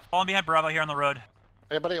 Falling behind Bravo here on the road.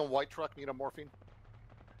 Anybody in white truck need a morphine?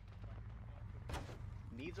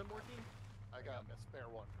 Needs a morphine? I got a spare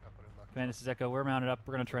one. I put in the... Man, this is Echo. We're mounted up.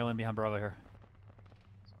 We're gonna trail in behind Bravo here.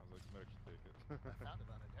 Sounds found it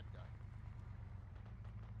on a dead guy.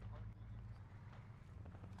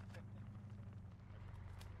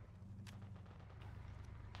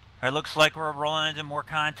 Alright, looks like we're rolling into more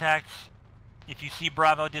contacts. If you see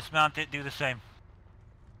Bravo dismount it, do the same.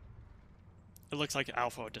 It looks like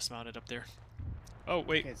Alpha dismounted up there. Oh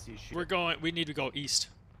wait, we're going. We need to go east.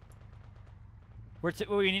 We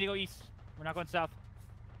need to go east. We're not going south.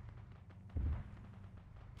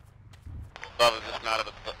 Bravo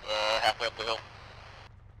dismounted halfway up the hill.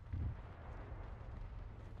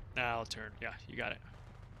 Now I'll turn. Yeah, you got it.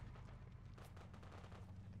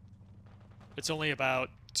 It's only about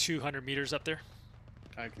 200 meters up there.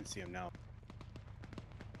 I can see him now.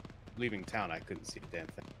 Leaving town, I couldn't see a damn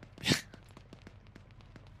thing.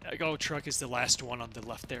 Go truck is the last one on the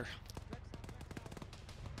left there.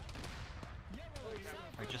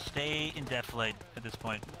 Alright, just stay in defilade at this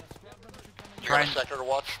point. You got a sector to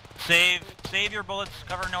watch? Save your bullets,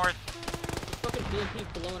 cover north. Fucking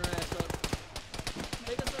BMP blowing our ass up.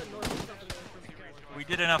 Take us north. We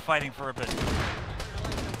did enough fighting for a bit.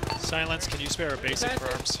 Silence, can you spare a basic for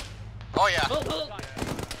arms? Oh yeah.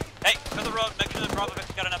 Hey, to the road, make sure that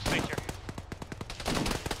Bravo's got enough space here.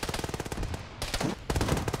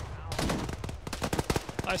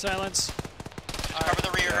 Hi, Silence. Cover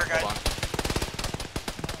the rear, guys.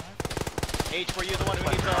 H, were you the one who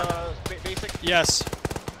needs basic? Yes.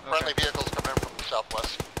 Friendly vehicles coming in from the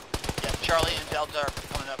southwest. Yeah, Charlie and Delta are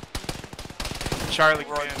coming up. Charlie,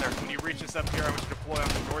 when you reach us up here, I want you to deploy on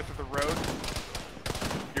the north of the road.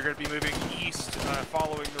 You're going to be moving east,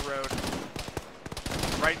 following the road.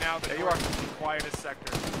 Right now, the north is the quietest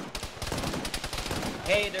sector.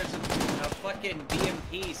 Hey, there's a fucking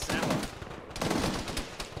BMP south.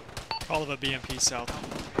 All of a BMP south.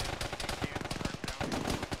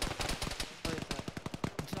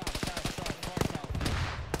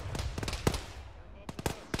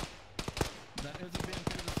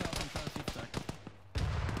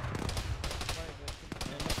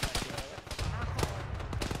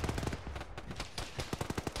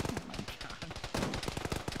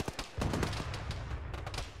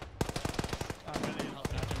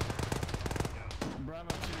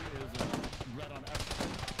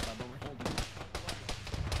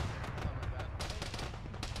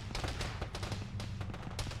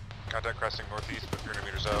 Contact crossing northeast, but 300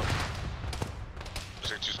 meters out.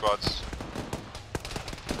 Just like 2 squads.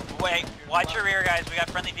 Wait, watch your rear, guys. We got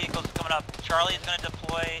friendly vehicles coming up. Charlie is going to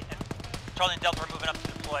deploy, and Charlie and Delta are moving up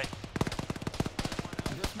to deploy.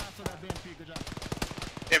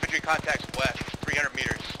 Infantry contacts west, 300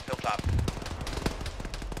 meters, hilltop.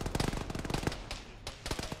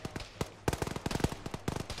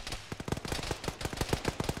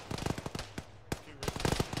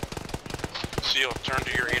 Seal, turn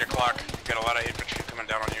to your 8 o'clock. You've got a lot of infantry coming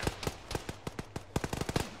down on you.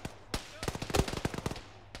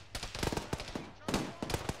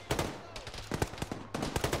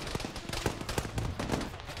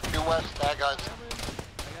 Due west, bad guys.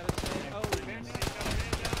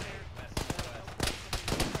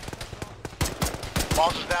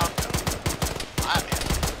 Launches down. Ah, man.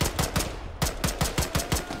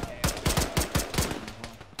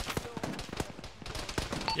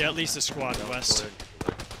 Yeah, at least a squad west.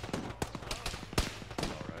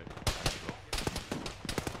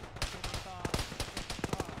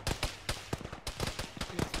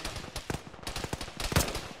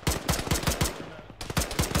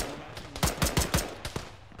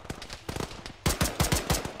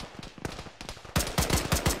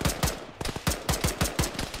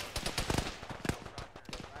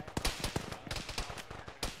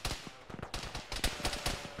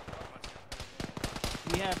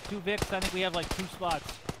 We have 2 Vics. I think we have like 2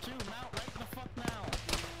 spots.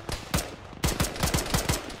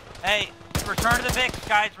 Hey, return to the Vics,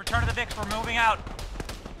 guys. Return to the Vics. We're moving out.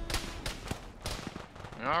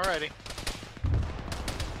 Alrighty.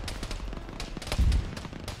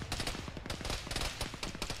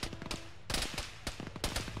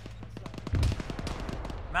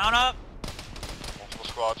 Mount up. Multiple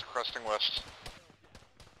squads cresting west.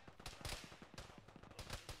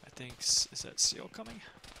 I think, is that SEAL coming?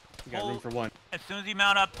 We got room for one. As soon as you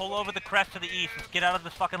mount up, pull over the crest to the east. Let's get out of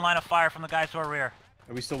the fucking line of fire from the guys to our rear.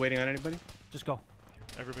 Are we still waiting on anybody? Just go.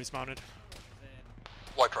 Everybody's mounted.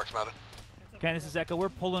 White truck's mounted. Okay, this is Echo. We're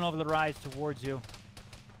pulling over the rise towards you.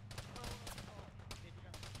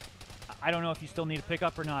 I don't know if you still need a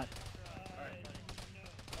pickup or not.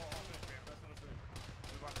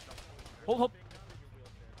 Hold.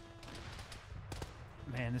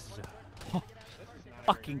 Man, this is a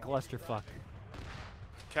fucking clusterfuck.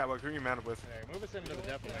 Catwalk, who are you mounted with? Hey, move us into the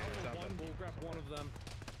depot lane or something. We'll grab one of them.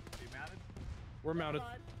 Are you mounted? We're mounted.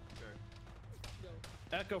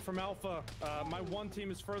 Echo from Alpha. My one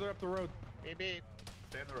team is further up the road. Beep beep.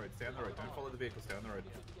 Stay on the road, stay on the road. Don't follow the vehicle, stay on the road.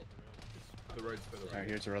 The road's further right. Alright,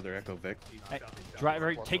 here's our other Echo, Vic. Hey,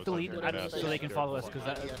 driver, take the lead so they can follow us, because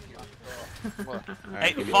that...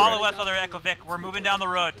 Hey, follow us, other Echo Vic. We're moving down the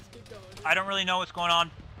road. I don't really know what's going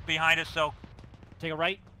on behind us, so... Take a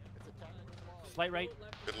right. Slight right.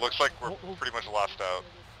 It looks like we're pretty much lost out.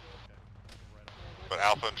 But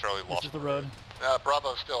Alpha and Charlie lost. This is the road.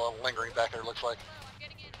 Bravo's still lingering back there, looks like.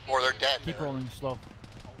 Or they're dead. Keep rolling slow.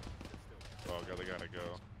 Oh god, they gotta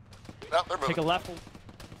go. No, they're moving. Take a left.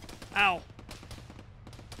 Ow.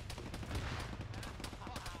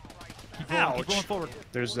 Keep rolling, keep going forward.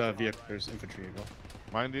 There's there's infantry.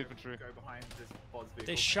 Mind the infantry.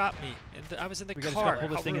 They shot me. And I was in the We gotta car. pull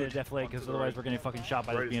this thing into def leg, because otherwise we're getting fucking shot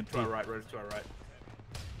by the BMP. To our right, road to our right.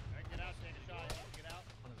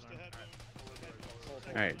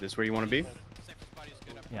 Alright, this is where you want to be?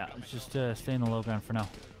 Yeah, let's just stay in the low ground for now.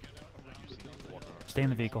 Stay in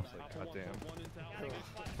the vehicle. God damn.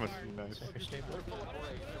 Must be nice.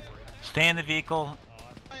 Stay in the vehicle.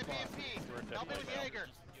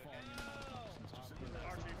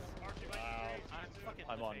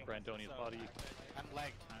 I'm on Brandoni's body. I'm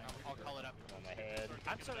lagged. I'll call it up. On my head.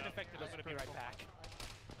 I'm so ineffective, I'm gonna be right back.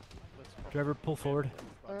 Driver, pull forward.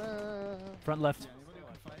 Front left.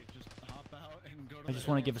 I just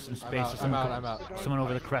want to give us some space. I'm out. Someone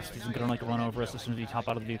over the crest isn't going to run over us as soon as we hop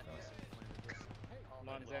out of the vehicle.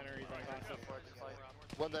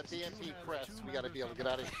 When that DMP crests, we gotta be able to get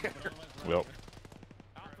out of here. Well.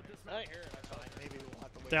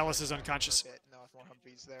 Dallas is unconscious.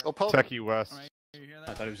 Oh, Techie West.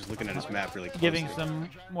 I thought he was just looking at his map really closely. Giving some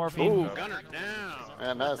morphine. Ooh, gunner down.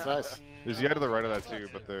 Yeah, nice. There's the guy to the right of that too,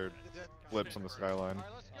 but they're flips on the skyline.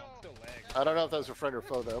 I don't know if that was a friend or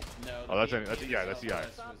foe though. Oh, that's the guy. That's the guy.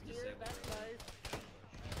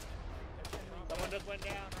 Someone just went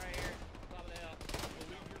down right here.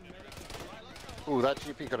 Ooh, that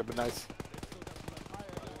GP could have been nice.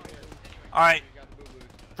 Alright.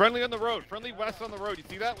 Friendly on the road. Friendly west on the road. You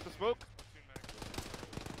see that with the smoke?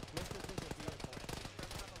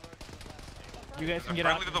 You guys can get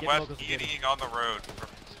out. Friendly to the west, eating on the road from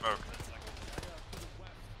smoke.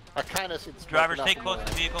 I kind of see the Drivers, stay close to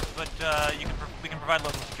the vehicles, but we can provide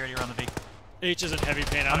local security around the vehicle. H is in heavy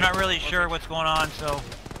pain. I'm not really sure what's going on, so...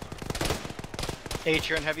 H,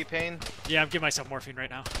 you're in heavy pain? Yeah, I'm giving myself morphine right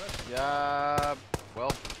now. Yeah,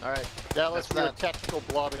 well, alright. Dallas, we're tactical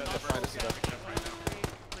blobbing to find us stuff.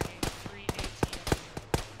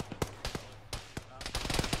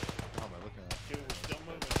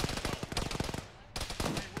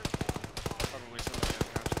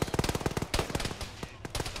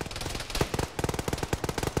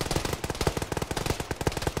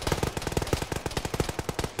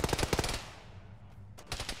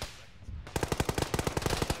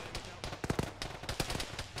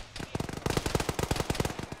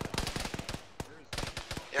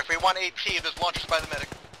 If we want AP, there's launches by the medic.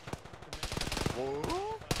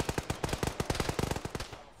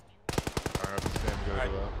 Alright,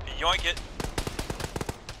 yoink it.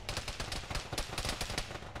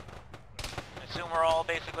 I assume we're all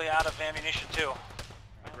basically out of ammunition too.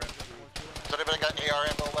 Has anybody got AR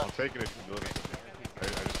ammo left? I'm taking it to the ability. I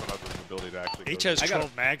just don't have the ability to actually. H has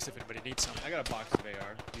 12 mags if anybody needs some. I got a box of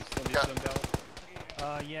AR. Do you still need some,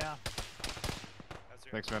 Del? Yeah.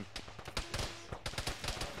 Thanks, man.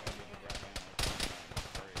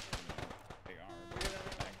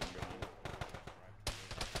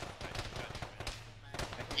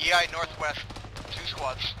 EI northwest, 2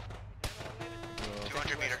 squads.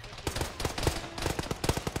 200 meter.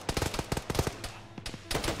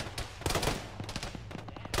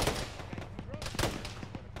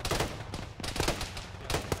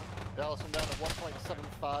 Dallas, I'm down to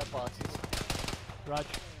 1.75 boxes. Roger.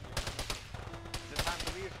 Is it time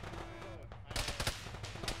to leave?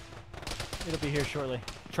 It'll be here shortly.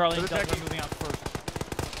 Charlie and Delta are moving out first.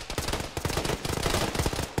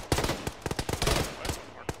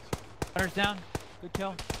 Runners down. Good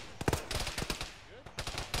kill.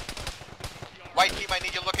 White team, I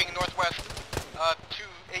need you looking northwest. 2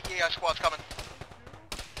 AKI squads coming.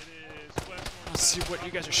 Let's see what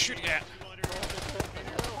you guys are shooting at.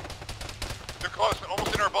 They're close,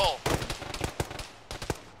 almost in our bowl.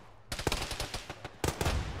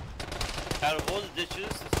 Out of all the ditches,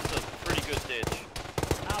 this is a pretty good ditch.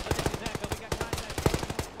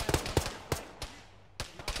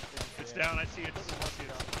 It's down, I see it.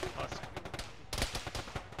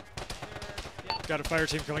 Got a fire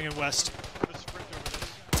team coming in west.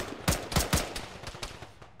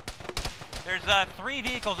 There's 3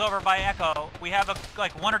 vehicles over by Echo. We have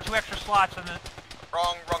like 1 or 2 extra slots in the...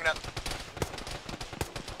 Wrong net.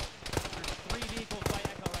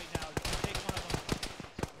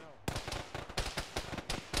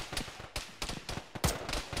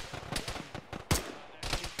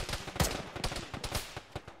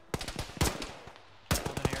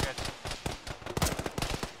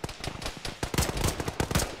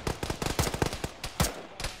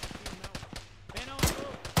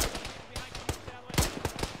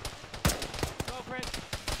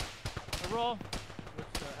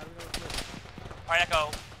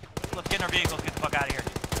 vehicles, get the fuck out of here.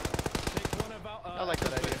 I like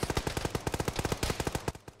that idea.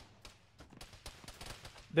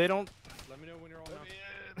 They don't. Let me know when you're all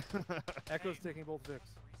out. Echo's taking both Vics.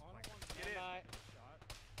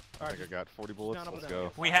 I think I got 40 bullets. Let's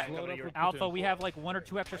go. We have Alpha. We have like 1 or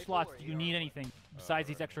 2 extra slots. Do you need anything besides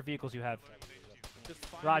these extra vehicles you have?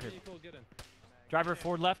 Roger. Driver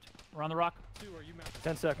forward left. We're on the rock.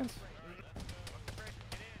 10 seconds.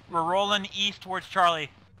 We're rolling east towards Charlie.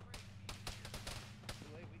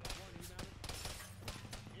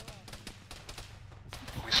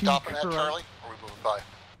 Are we stopping at Charlie, or are we moving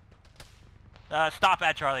by? Stop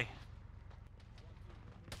at Charlie.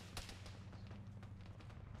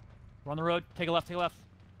 We're on the road. Take a left. Take a left.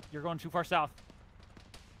 You're going too far south.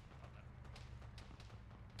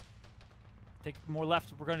 Take more left.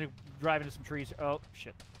 We're going to drive into some trees. Oh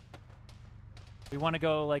shit. We want to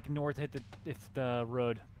go like north, hit the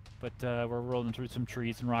road, but we're rolling through some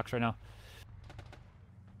trees and rocks right now.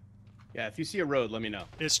 Yeah, if you see a road, let me know.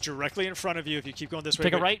 It's directly in front of you if you keep going this way.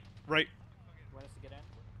 Take a right. Right.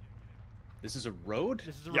 This is a road?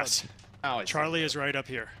 This is a road. Yes. Oh, Charlie is right up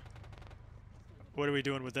here. What are we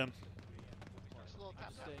doing with them?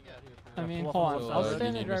 I mean, hold on. I'll stay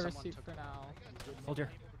in the driver's seat for now. Hold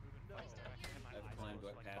here.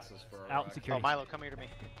 Out and security. Oh, Milo, come here to me.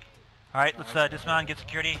 Alright, let's dismount and get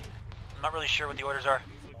security. I'm not really sure what the orders are.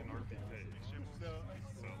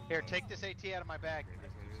 Here, take this AT out of my bag,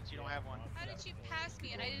 since you don't have one. How did you pass me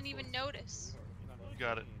and I didn't even notice? You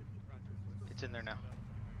got it. It's in there now.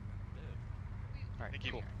 Alright,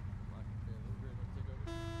 cool.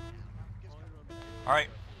 Alright,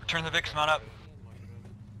 return the Vics, mount up.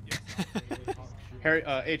 Harry,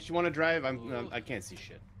 H, you want to drive? I can't see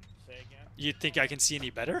shit. You think I can see any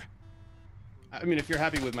better? I mean, if you're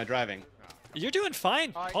happy with my driving. You're doing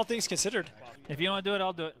fine, all things considered. If you want to do it,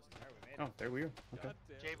 I'll do it. Oh, there we are. Okay.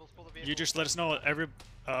 You just let us know.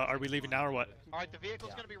 Are we leaving now or what? Alright, the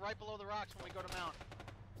vehicle's gonna be right below the rocks when we go to mount.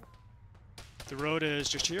 The road is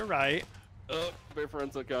just to your right. Oh, Bear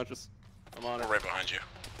Friend's unconscious. I'm on it. We're right behind you.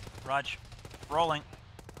 Raj, rolling.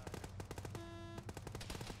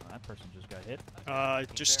 That person just got hit.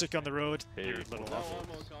 Just stick on the road. You're a little off.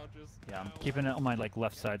 Yeah, I'm keeping it on my like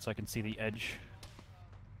left side so I can see the edge.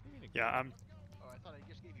 Yeah, I'm. Oh, I thought I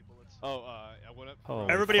just gave you bullets. Oh, I went up.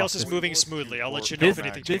 Holy Everybody fuck, else is this- moving smoothly. I'll let you know if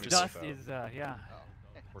anything This changes. dust is, yeah.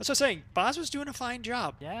 That's what I'm saying. Boz was doing a fine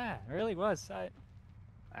job. Yeah, it really was.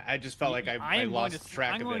 I just felt like I lost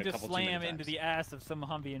track I'm of going it a to couple too many slam times. into the ass of some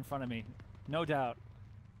Humvee in front of me. No doubt.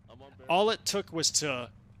 All it took was to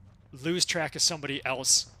lose track of somebody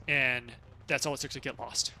else, and that's all it took to get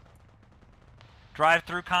lost. Drive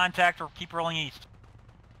through contact or keep rolling east.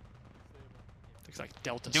 Looks like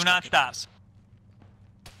Delta. Do not stop.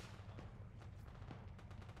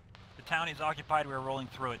 The town is occupied. We are rolling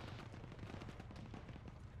through it.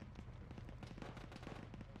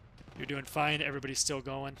 You're doing fine. Everybody's still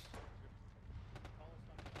going.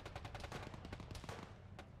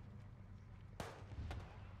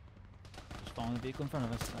 Just following the vehicle in front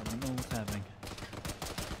of us. I don't know what's happening.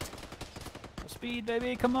 Full speed,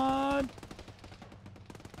 baby. Come on.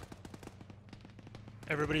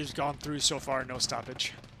 Everybody's gone through so far. No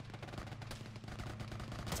stoppage.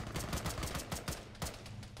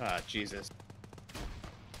 Ah, Jesus.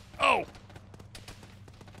 Oh!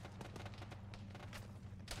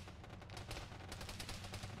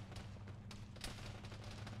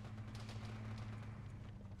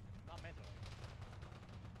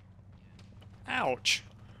 Ouch.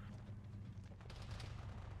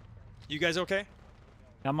 You guys okay?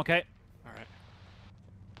 I'm okay. All right.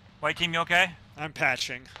 White team, you okay? I'm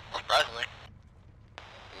patching. Surprisingly.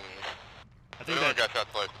 I think got shot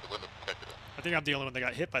twice, but the window protected it. I think I'm the only one that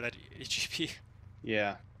got hit by that HGP.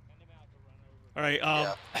 Yeah. All right.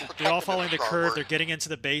 They're all following the curve. They're getting into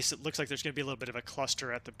the base. It looks like there's going to be a little bit of a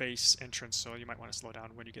cluster at the base entrance, so you might want to slow down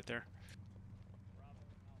when you get there.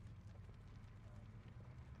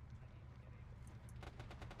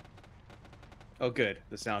 Oh, good.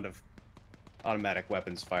 The sound of automatic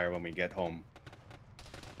weapons fire when we get home.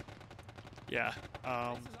 Yeah.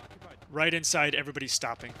 Right inside, everybody's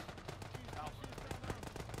stopping.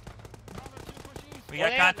 We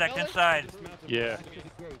got contact inside. Yeah.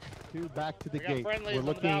 Back to the gate. We're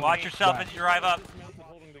looking. Watch yourself as you drive up.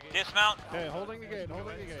 Dismount. Okay, holding the gate.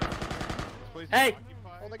 Holding the gate. Hey!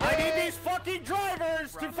 I need these fucking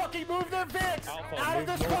drivers to fucking move their Vics out of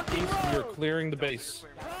this fucking road! You're clearing the base.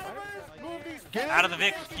 Out of the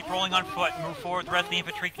Vics. Keep rolling on foot. Move forward. The rest of the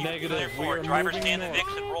infantry keep clear forward. Drivers stay in the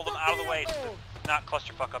Vics and roll them out of the way. So not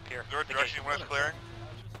clusterfuck up here. Is there a direction you want us clearing?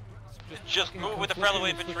 Just move with the friendly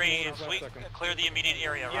infantry and clear the immediate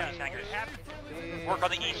area around these hangars. Work on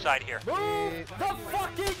the east side here. Move the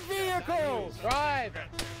fucking vehicles! Drive!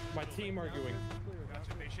 My team arguing.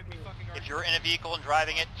 If you're in a vehicle and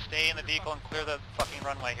driving it, stay in the vehicle and clear the fucking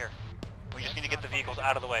runway here. We just need to get the vehicles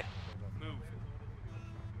out of the way. Move.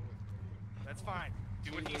 That's fine.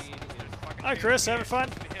 Do what he sees. Hi, Chris. Having fun?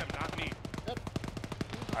 To him, not me.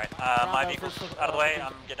 Alright, my vehicle's out of the way.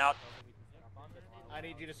 I'm getting out. I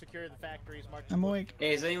need you to secure the factories. Mark. I'm awake.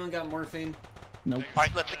 Hey, has anyone got morphine? Nope.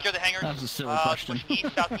 Alright, let's secure the hangars. That was a silly question.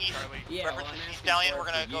 East, southeast. Yeah, Reference the Sea Stallion. We're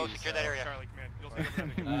gonna go secure that area.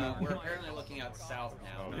 We're apparently looking out south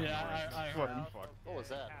now. Yeah, I heard. What was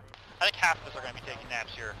that? I think half of us are gonna be taking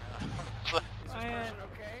naps here. Ryan,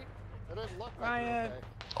 Okay. It didn't look like Ryan. it,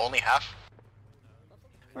 okay. Only half?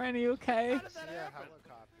 Ryan, are you okay? Yeah,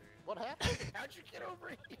 helicopter. What happened? How'd you get over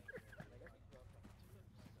here?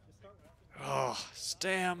 Oh,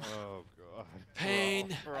 stam. Oh god.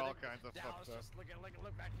 Pain. For all kinds of fucked up.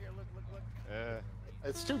 Look back here. Look.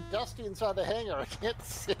 It's too dusty inside the hangar. I can't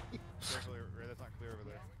see. Careful, that's not clear over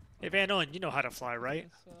there. Hey, Van Owen, you know how to fly, right?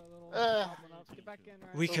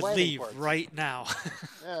 We The could landing leave parts. right now.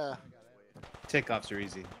 Yeah. Takeoffs are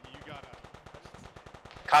easy. You got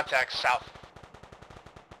Contact south.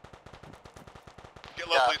 Get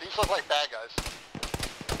low, please. These look like bad guys.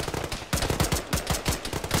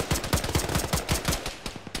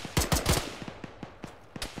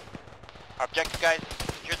 Our objective, guys,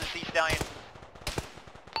 secure the Sea Stallion.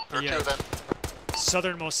 Or two of them.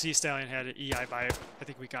 Southernmost Sea Stallion had an EI by it. I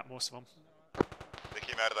think we got most of them. They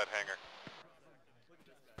came out of that hangar.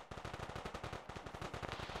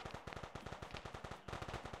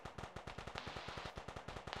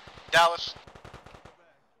 Dallas.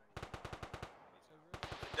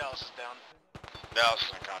 Dallas is down. Dallas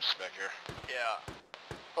is unconscious back here. Yeah.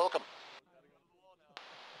 Poke him.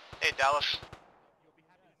 Hey, Dallas.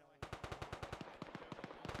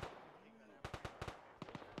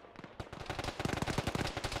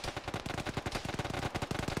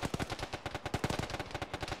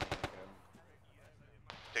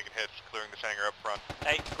 Taking hits, clearing this hangar up front.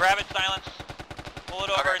 Hey, grab it, Silence. Pull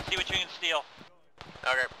it over and see what you can steal.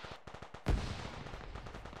 Okay.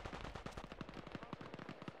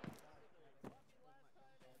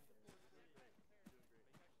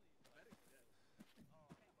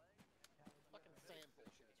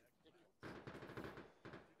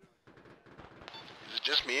 Is it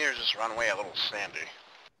just me or is this runway a little sandy?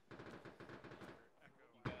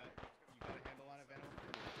 Is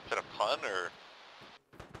that a pun or?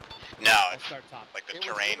 No, I'll it's start top. Like the It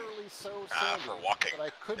terrain was literally so sandy for walking. that I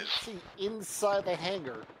couldn't see inside the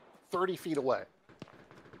hangar 30 feet away.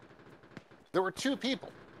 There were two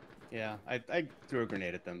people. Yeah, I threw a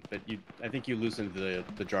grenade at them, but I think you loosened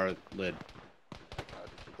the jar lid. God,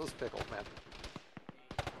 those pickles, man.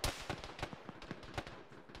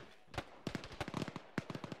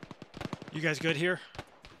 You guys good here?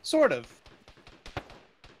 Sort of.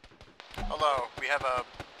 Hello, we have a...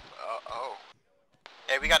 oh.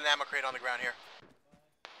 Hey, we got an ammo crate on the ground here.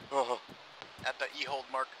 Oh. At the E-hold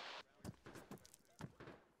mark.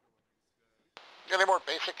 Got any more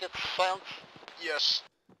basic hits, Silence? Yes.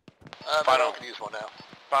 Final can use one now.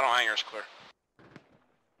 Final hangar's clear.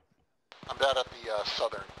 I'm down at the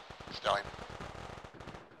southern Stallion.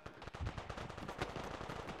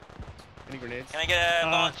 Any grenades? Can I get a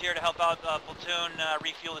volunteer to help out platoon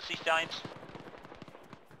refuel the Sea Stallions?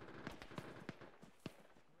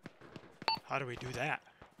 How do we do that?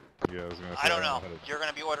 Yeah, I was gonna say. I don't know. You're going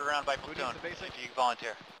to be ordered around by platoon if you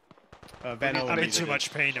volunteer. Van Owen, I'm in too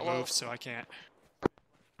much pain to move, so I can't.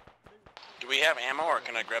 Do we have ammo, or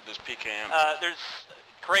can I grab this PKM? There's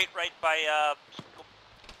a crate right by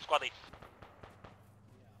squad lead.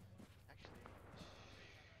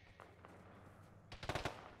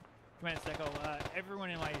 Command Secco, everyone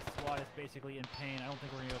in my squad is basically in pain. I don't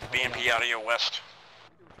think we're going to be able to BMP out of your west.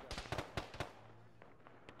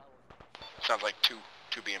 Sounds like two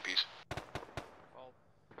BMPs.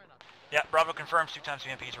 Yeah, Bravo confirms 2 times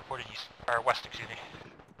BMPs reported east, or west, excuse me.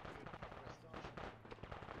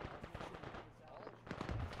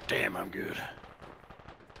 Damn, I'm good.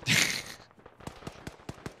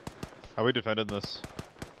 How we defended this?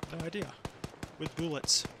 No idea. With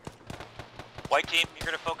bullets. White team, you're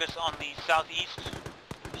going to focus on the southeast.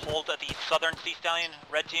 Hold at the southern Sea Stallion.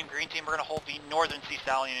 Red team, green team, we're going to hold the northern Sea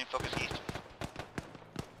Stallion and focus east.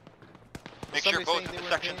 Make sure both of the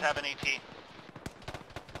sections have an AT.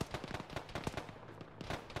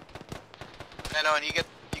 I know, and you get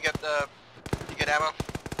ammo?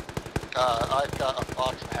 I've got a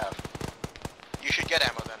box and a half. You should get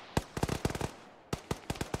ammo then.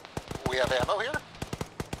 We have ammo here?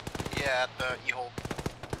 Yeah,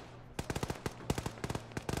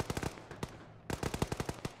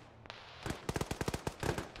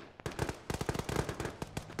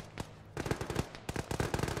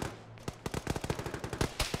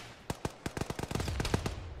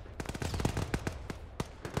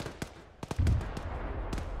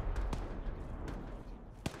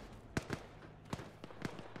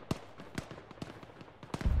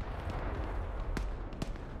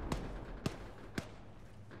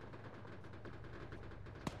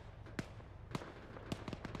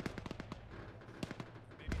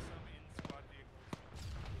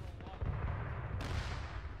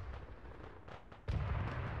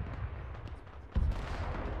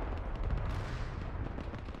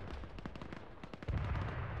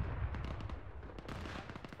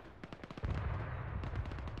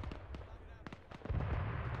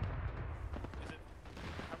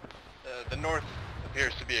 The north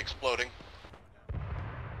appears to be exploding.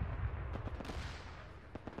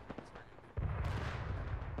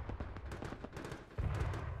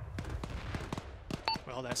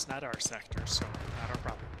 Well, that's not our sector, so not our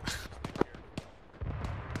problem.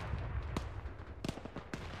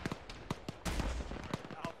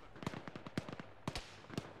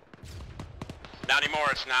 Not anymore,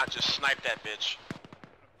 it's not. Just snipe that bitch.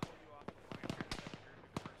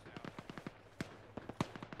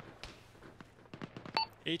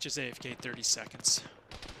 H is AFK 30 seconds.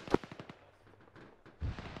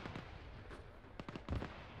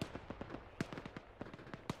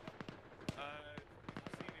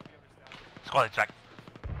 Squad attack.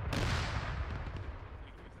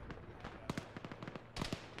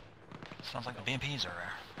 Sounds like the BMPs are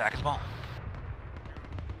back as well.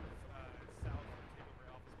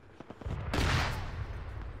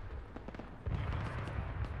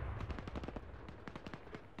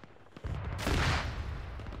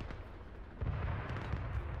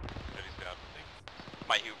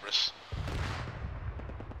 My hubris.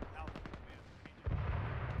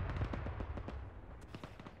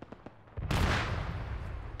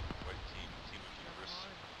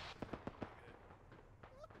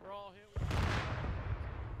 We're all hit.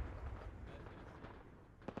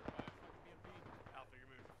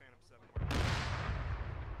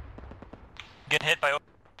 Getting hit by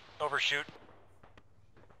overshoot.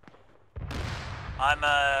 I'm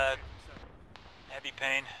heavy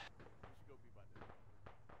pain.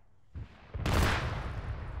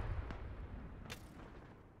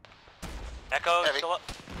 Echo Heavy. still up.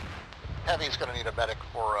 Heavy's gonna need a medic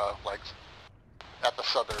for legs at the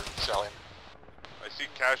southern salient. I see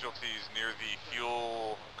casualties near the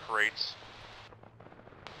fuel crates.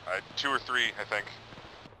 2 or 3, I think.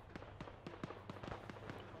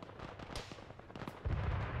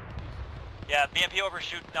 Yeah, BMP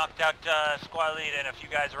overshoot knocked out squad lead and a few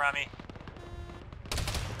guys around me.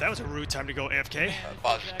 That was a rude time to go AFK.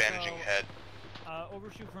 Boz is bandaging head.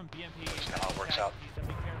 Overshoot from BMP. That's how it works out.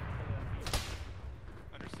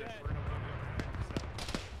 Understood.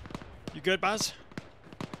 You good, Baz?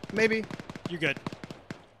 Maybe. You good?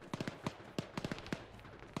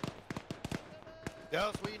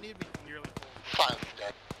 Dallas, what you need me? Nearly Silence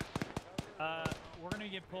dead. We're gonna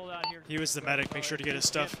get pulled out here. He was the medic. Make sure to get his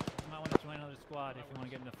stuff. You might want to join another squad if you want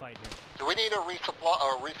to get in the fight here. Do we need to resupply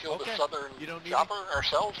or refuel the southern chopper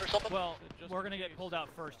ourselves or something? Well, we're gonna get pulled out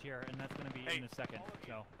first here, and that's gonna be in a second.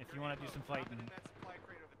 So if you want to do some fighting,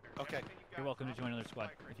 okay, you're welcome to join another squad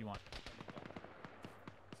if you want.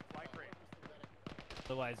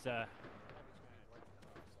 Otherwise,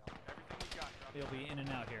 you'll be in and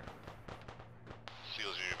out here.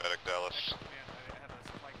 Seals you, medic Dallas.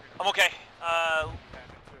 I'm okay.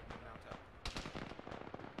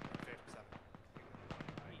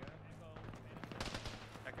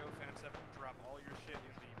 Echo, Phantom 7, drop all your shit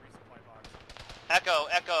in the resupply box.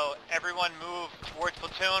 Echo, everyone move towards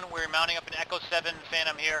platoon. We're mounting up an Echo 7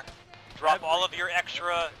 Phantom here. Drop all of your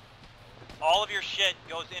shit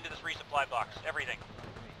goes into this resupply box. Everything.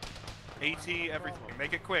 AT, everything.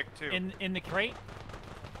 Make it quick, too. In the crate?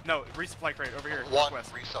 No, resupply crate over here. One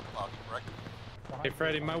Northwest. resupply box, correct? Hey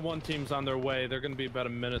Freddy, my one team's on their way. They're gonna be about a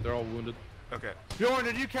minute. They're all wounded. Okay. Bjorn,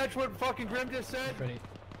 did you catch what fucking Grim just said?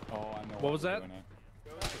 Oh, I know. What was that?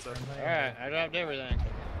 Alright, I dropped everything.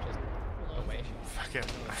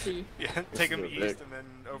 Fucking. Yeah, take them east and then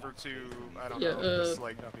over to, I don't know, just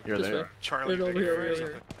like You're there. Charlie. Right over Baker here, or right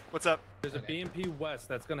something. here. What's up? There's a BMP West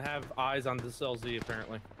that's gonna have eyes on this LZ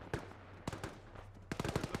apparently.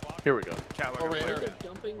 Here we go. Catwalk Over over here. there.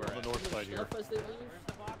 Jumping on the north side here. as they leave.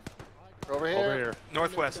 Over here. Over here.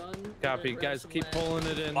 Northwest. Copy. Guys, keep pulling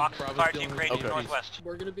it in. Box Bravo's fire dealing team with crate BMPs. northwest.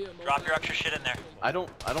 We're gonna be a Drop your extra shit in there. I don't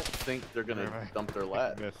think they're gonna dump their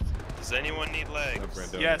lab. Does anyone need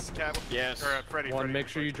legs? Yes, Catwalk. Yes. Or Freddy. One, Freddy. make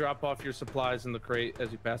sure you drop off your supplies in the crate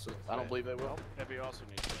as you pass it. I don't believe they will. Heavy also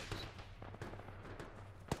needs legs.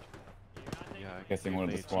 Guessing one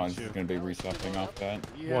of the squads is going to be resupping off that.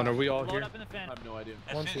 One, are we all Load here? up in the I Phantom. have no idea.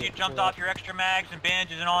 As soon as you jumped off your extra mags and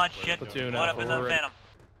bandages and all that shit, Platoon load up Alpha, in the we're ready. Phantom.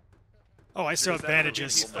 Oh, I still have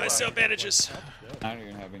bandages. I still have bandages. I don't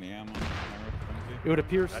even have any ammo. It would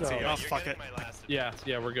appear That's so. it. Oh, fuck it. Yeah,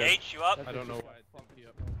 we're good. H, you up? I don't know why it's BMP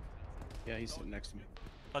up. Yeah, he's sitting next to me.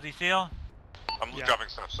 Fuzzy Seal? I'm Yeah. dropping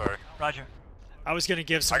stuff, sorry. Roger. I was gonna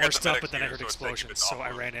give some I got more the stuff, medics but then I here, heard so it's taking a bit explosions, so off I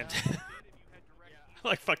of. ran in.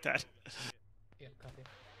 Like, fuck that.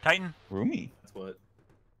 Titan? Roomy. That's what.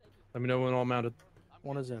 Let me know when all mounted.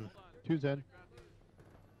 One is in. Two's in.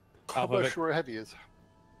 How Alpha much Vic. where heavy is?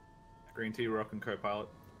 Green tea, rocking co-pilot.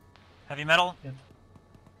 Heavy metal?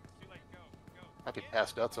 Might be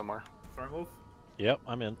passed out somewhere. Firing wolf? Yep,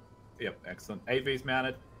 I'm in. Yep, excellent. AV's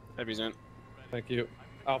mounted. AV's in. Thank you.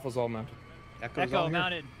 Alpha's all mounted. Echo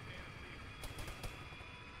mounted.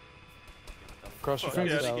 Cross your Fuck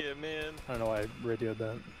fingers outta out. here, man. I don't know why I radioed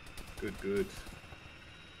that. Good, good.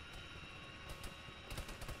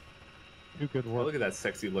 Do good Oh, work. look at that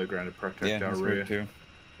sexy low-grounded Yeah, projectile that's rear. right, too.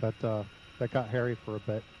 That got hairy for a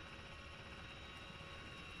bit.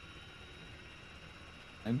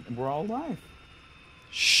 And we're all alive.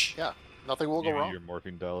 Shh. Yeah, nothing will go You know wrong. you're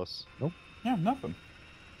morphing Dallas. Nope. Yeah, nothing.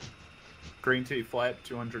 Green tea flat,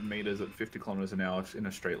 200 meters at 50 kilometers an hour in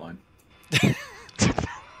a straight line.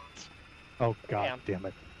 Oh god damn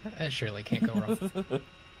it. That surely can't go wrong.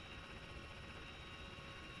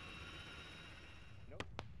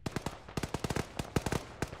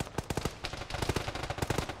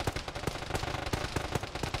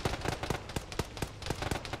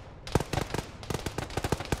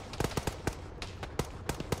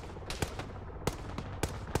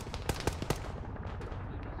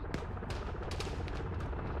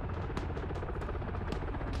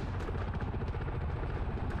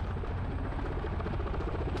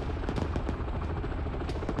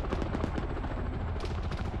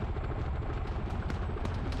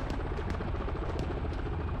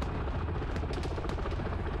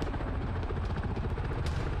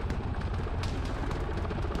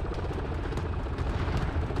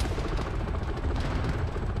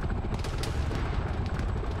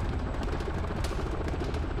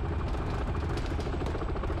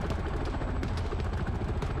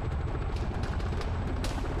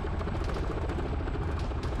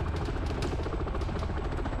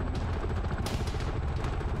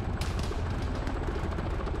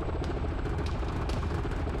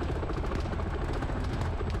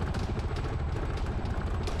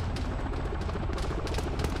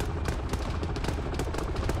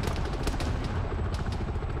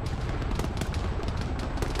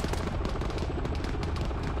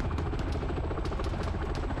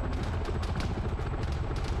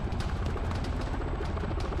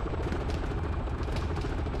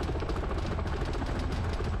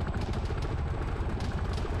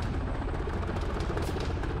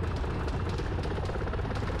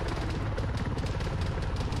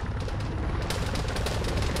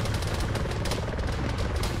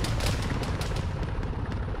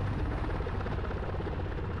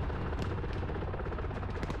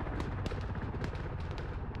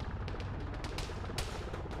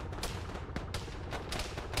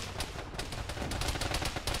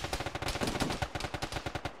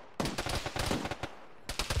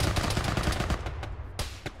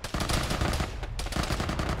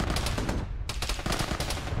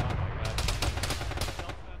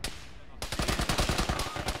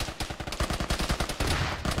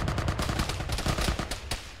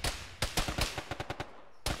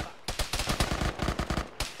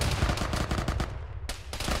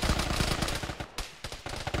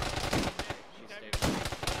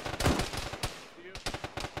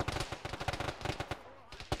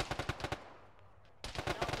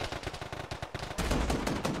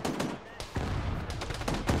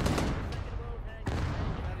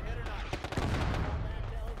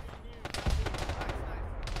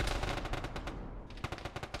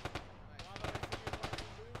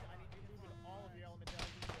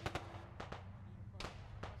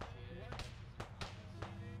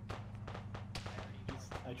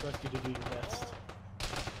 I trust you to do your best.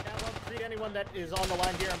 Yeah, well, treat anyone that is on the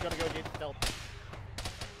line here. I'm gonna go get stealth.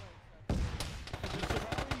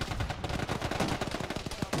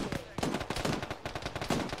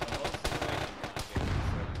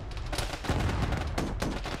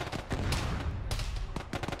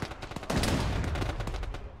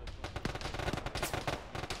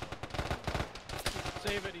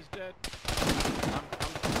 Save it, he's dead. I'm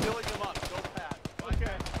filling him up. Go fast.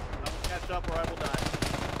 Okay. I will catch up or I will die.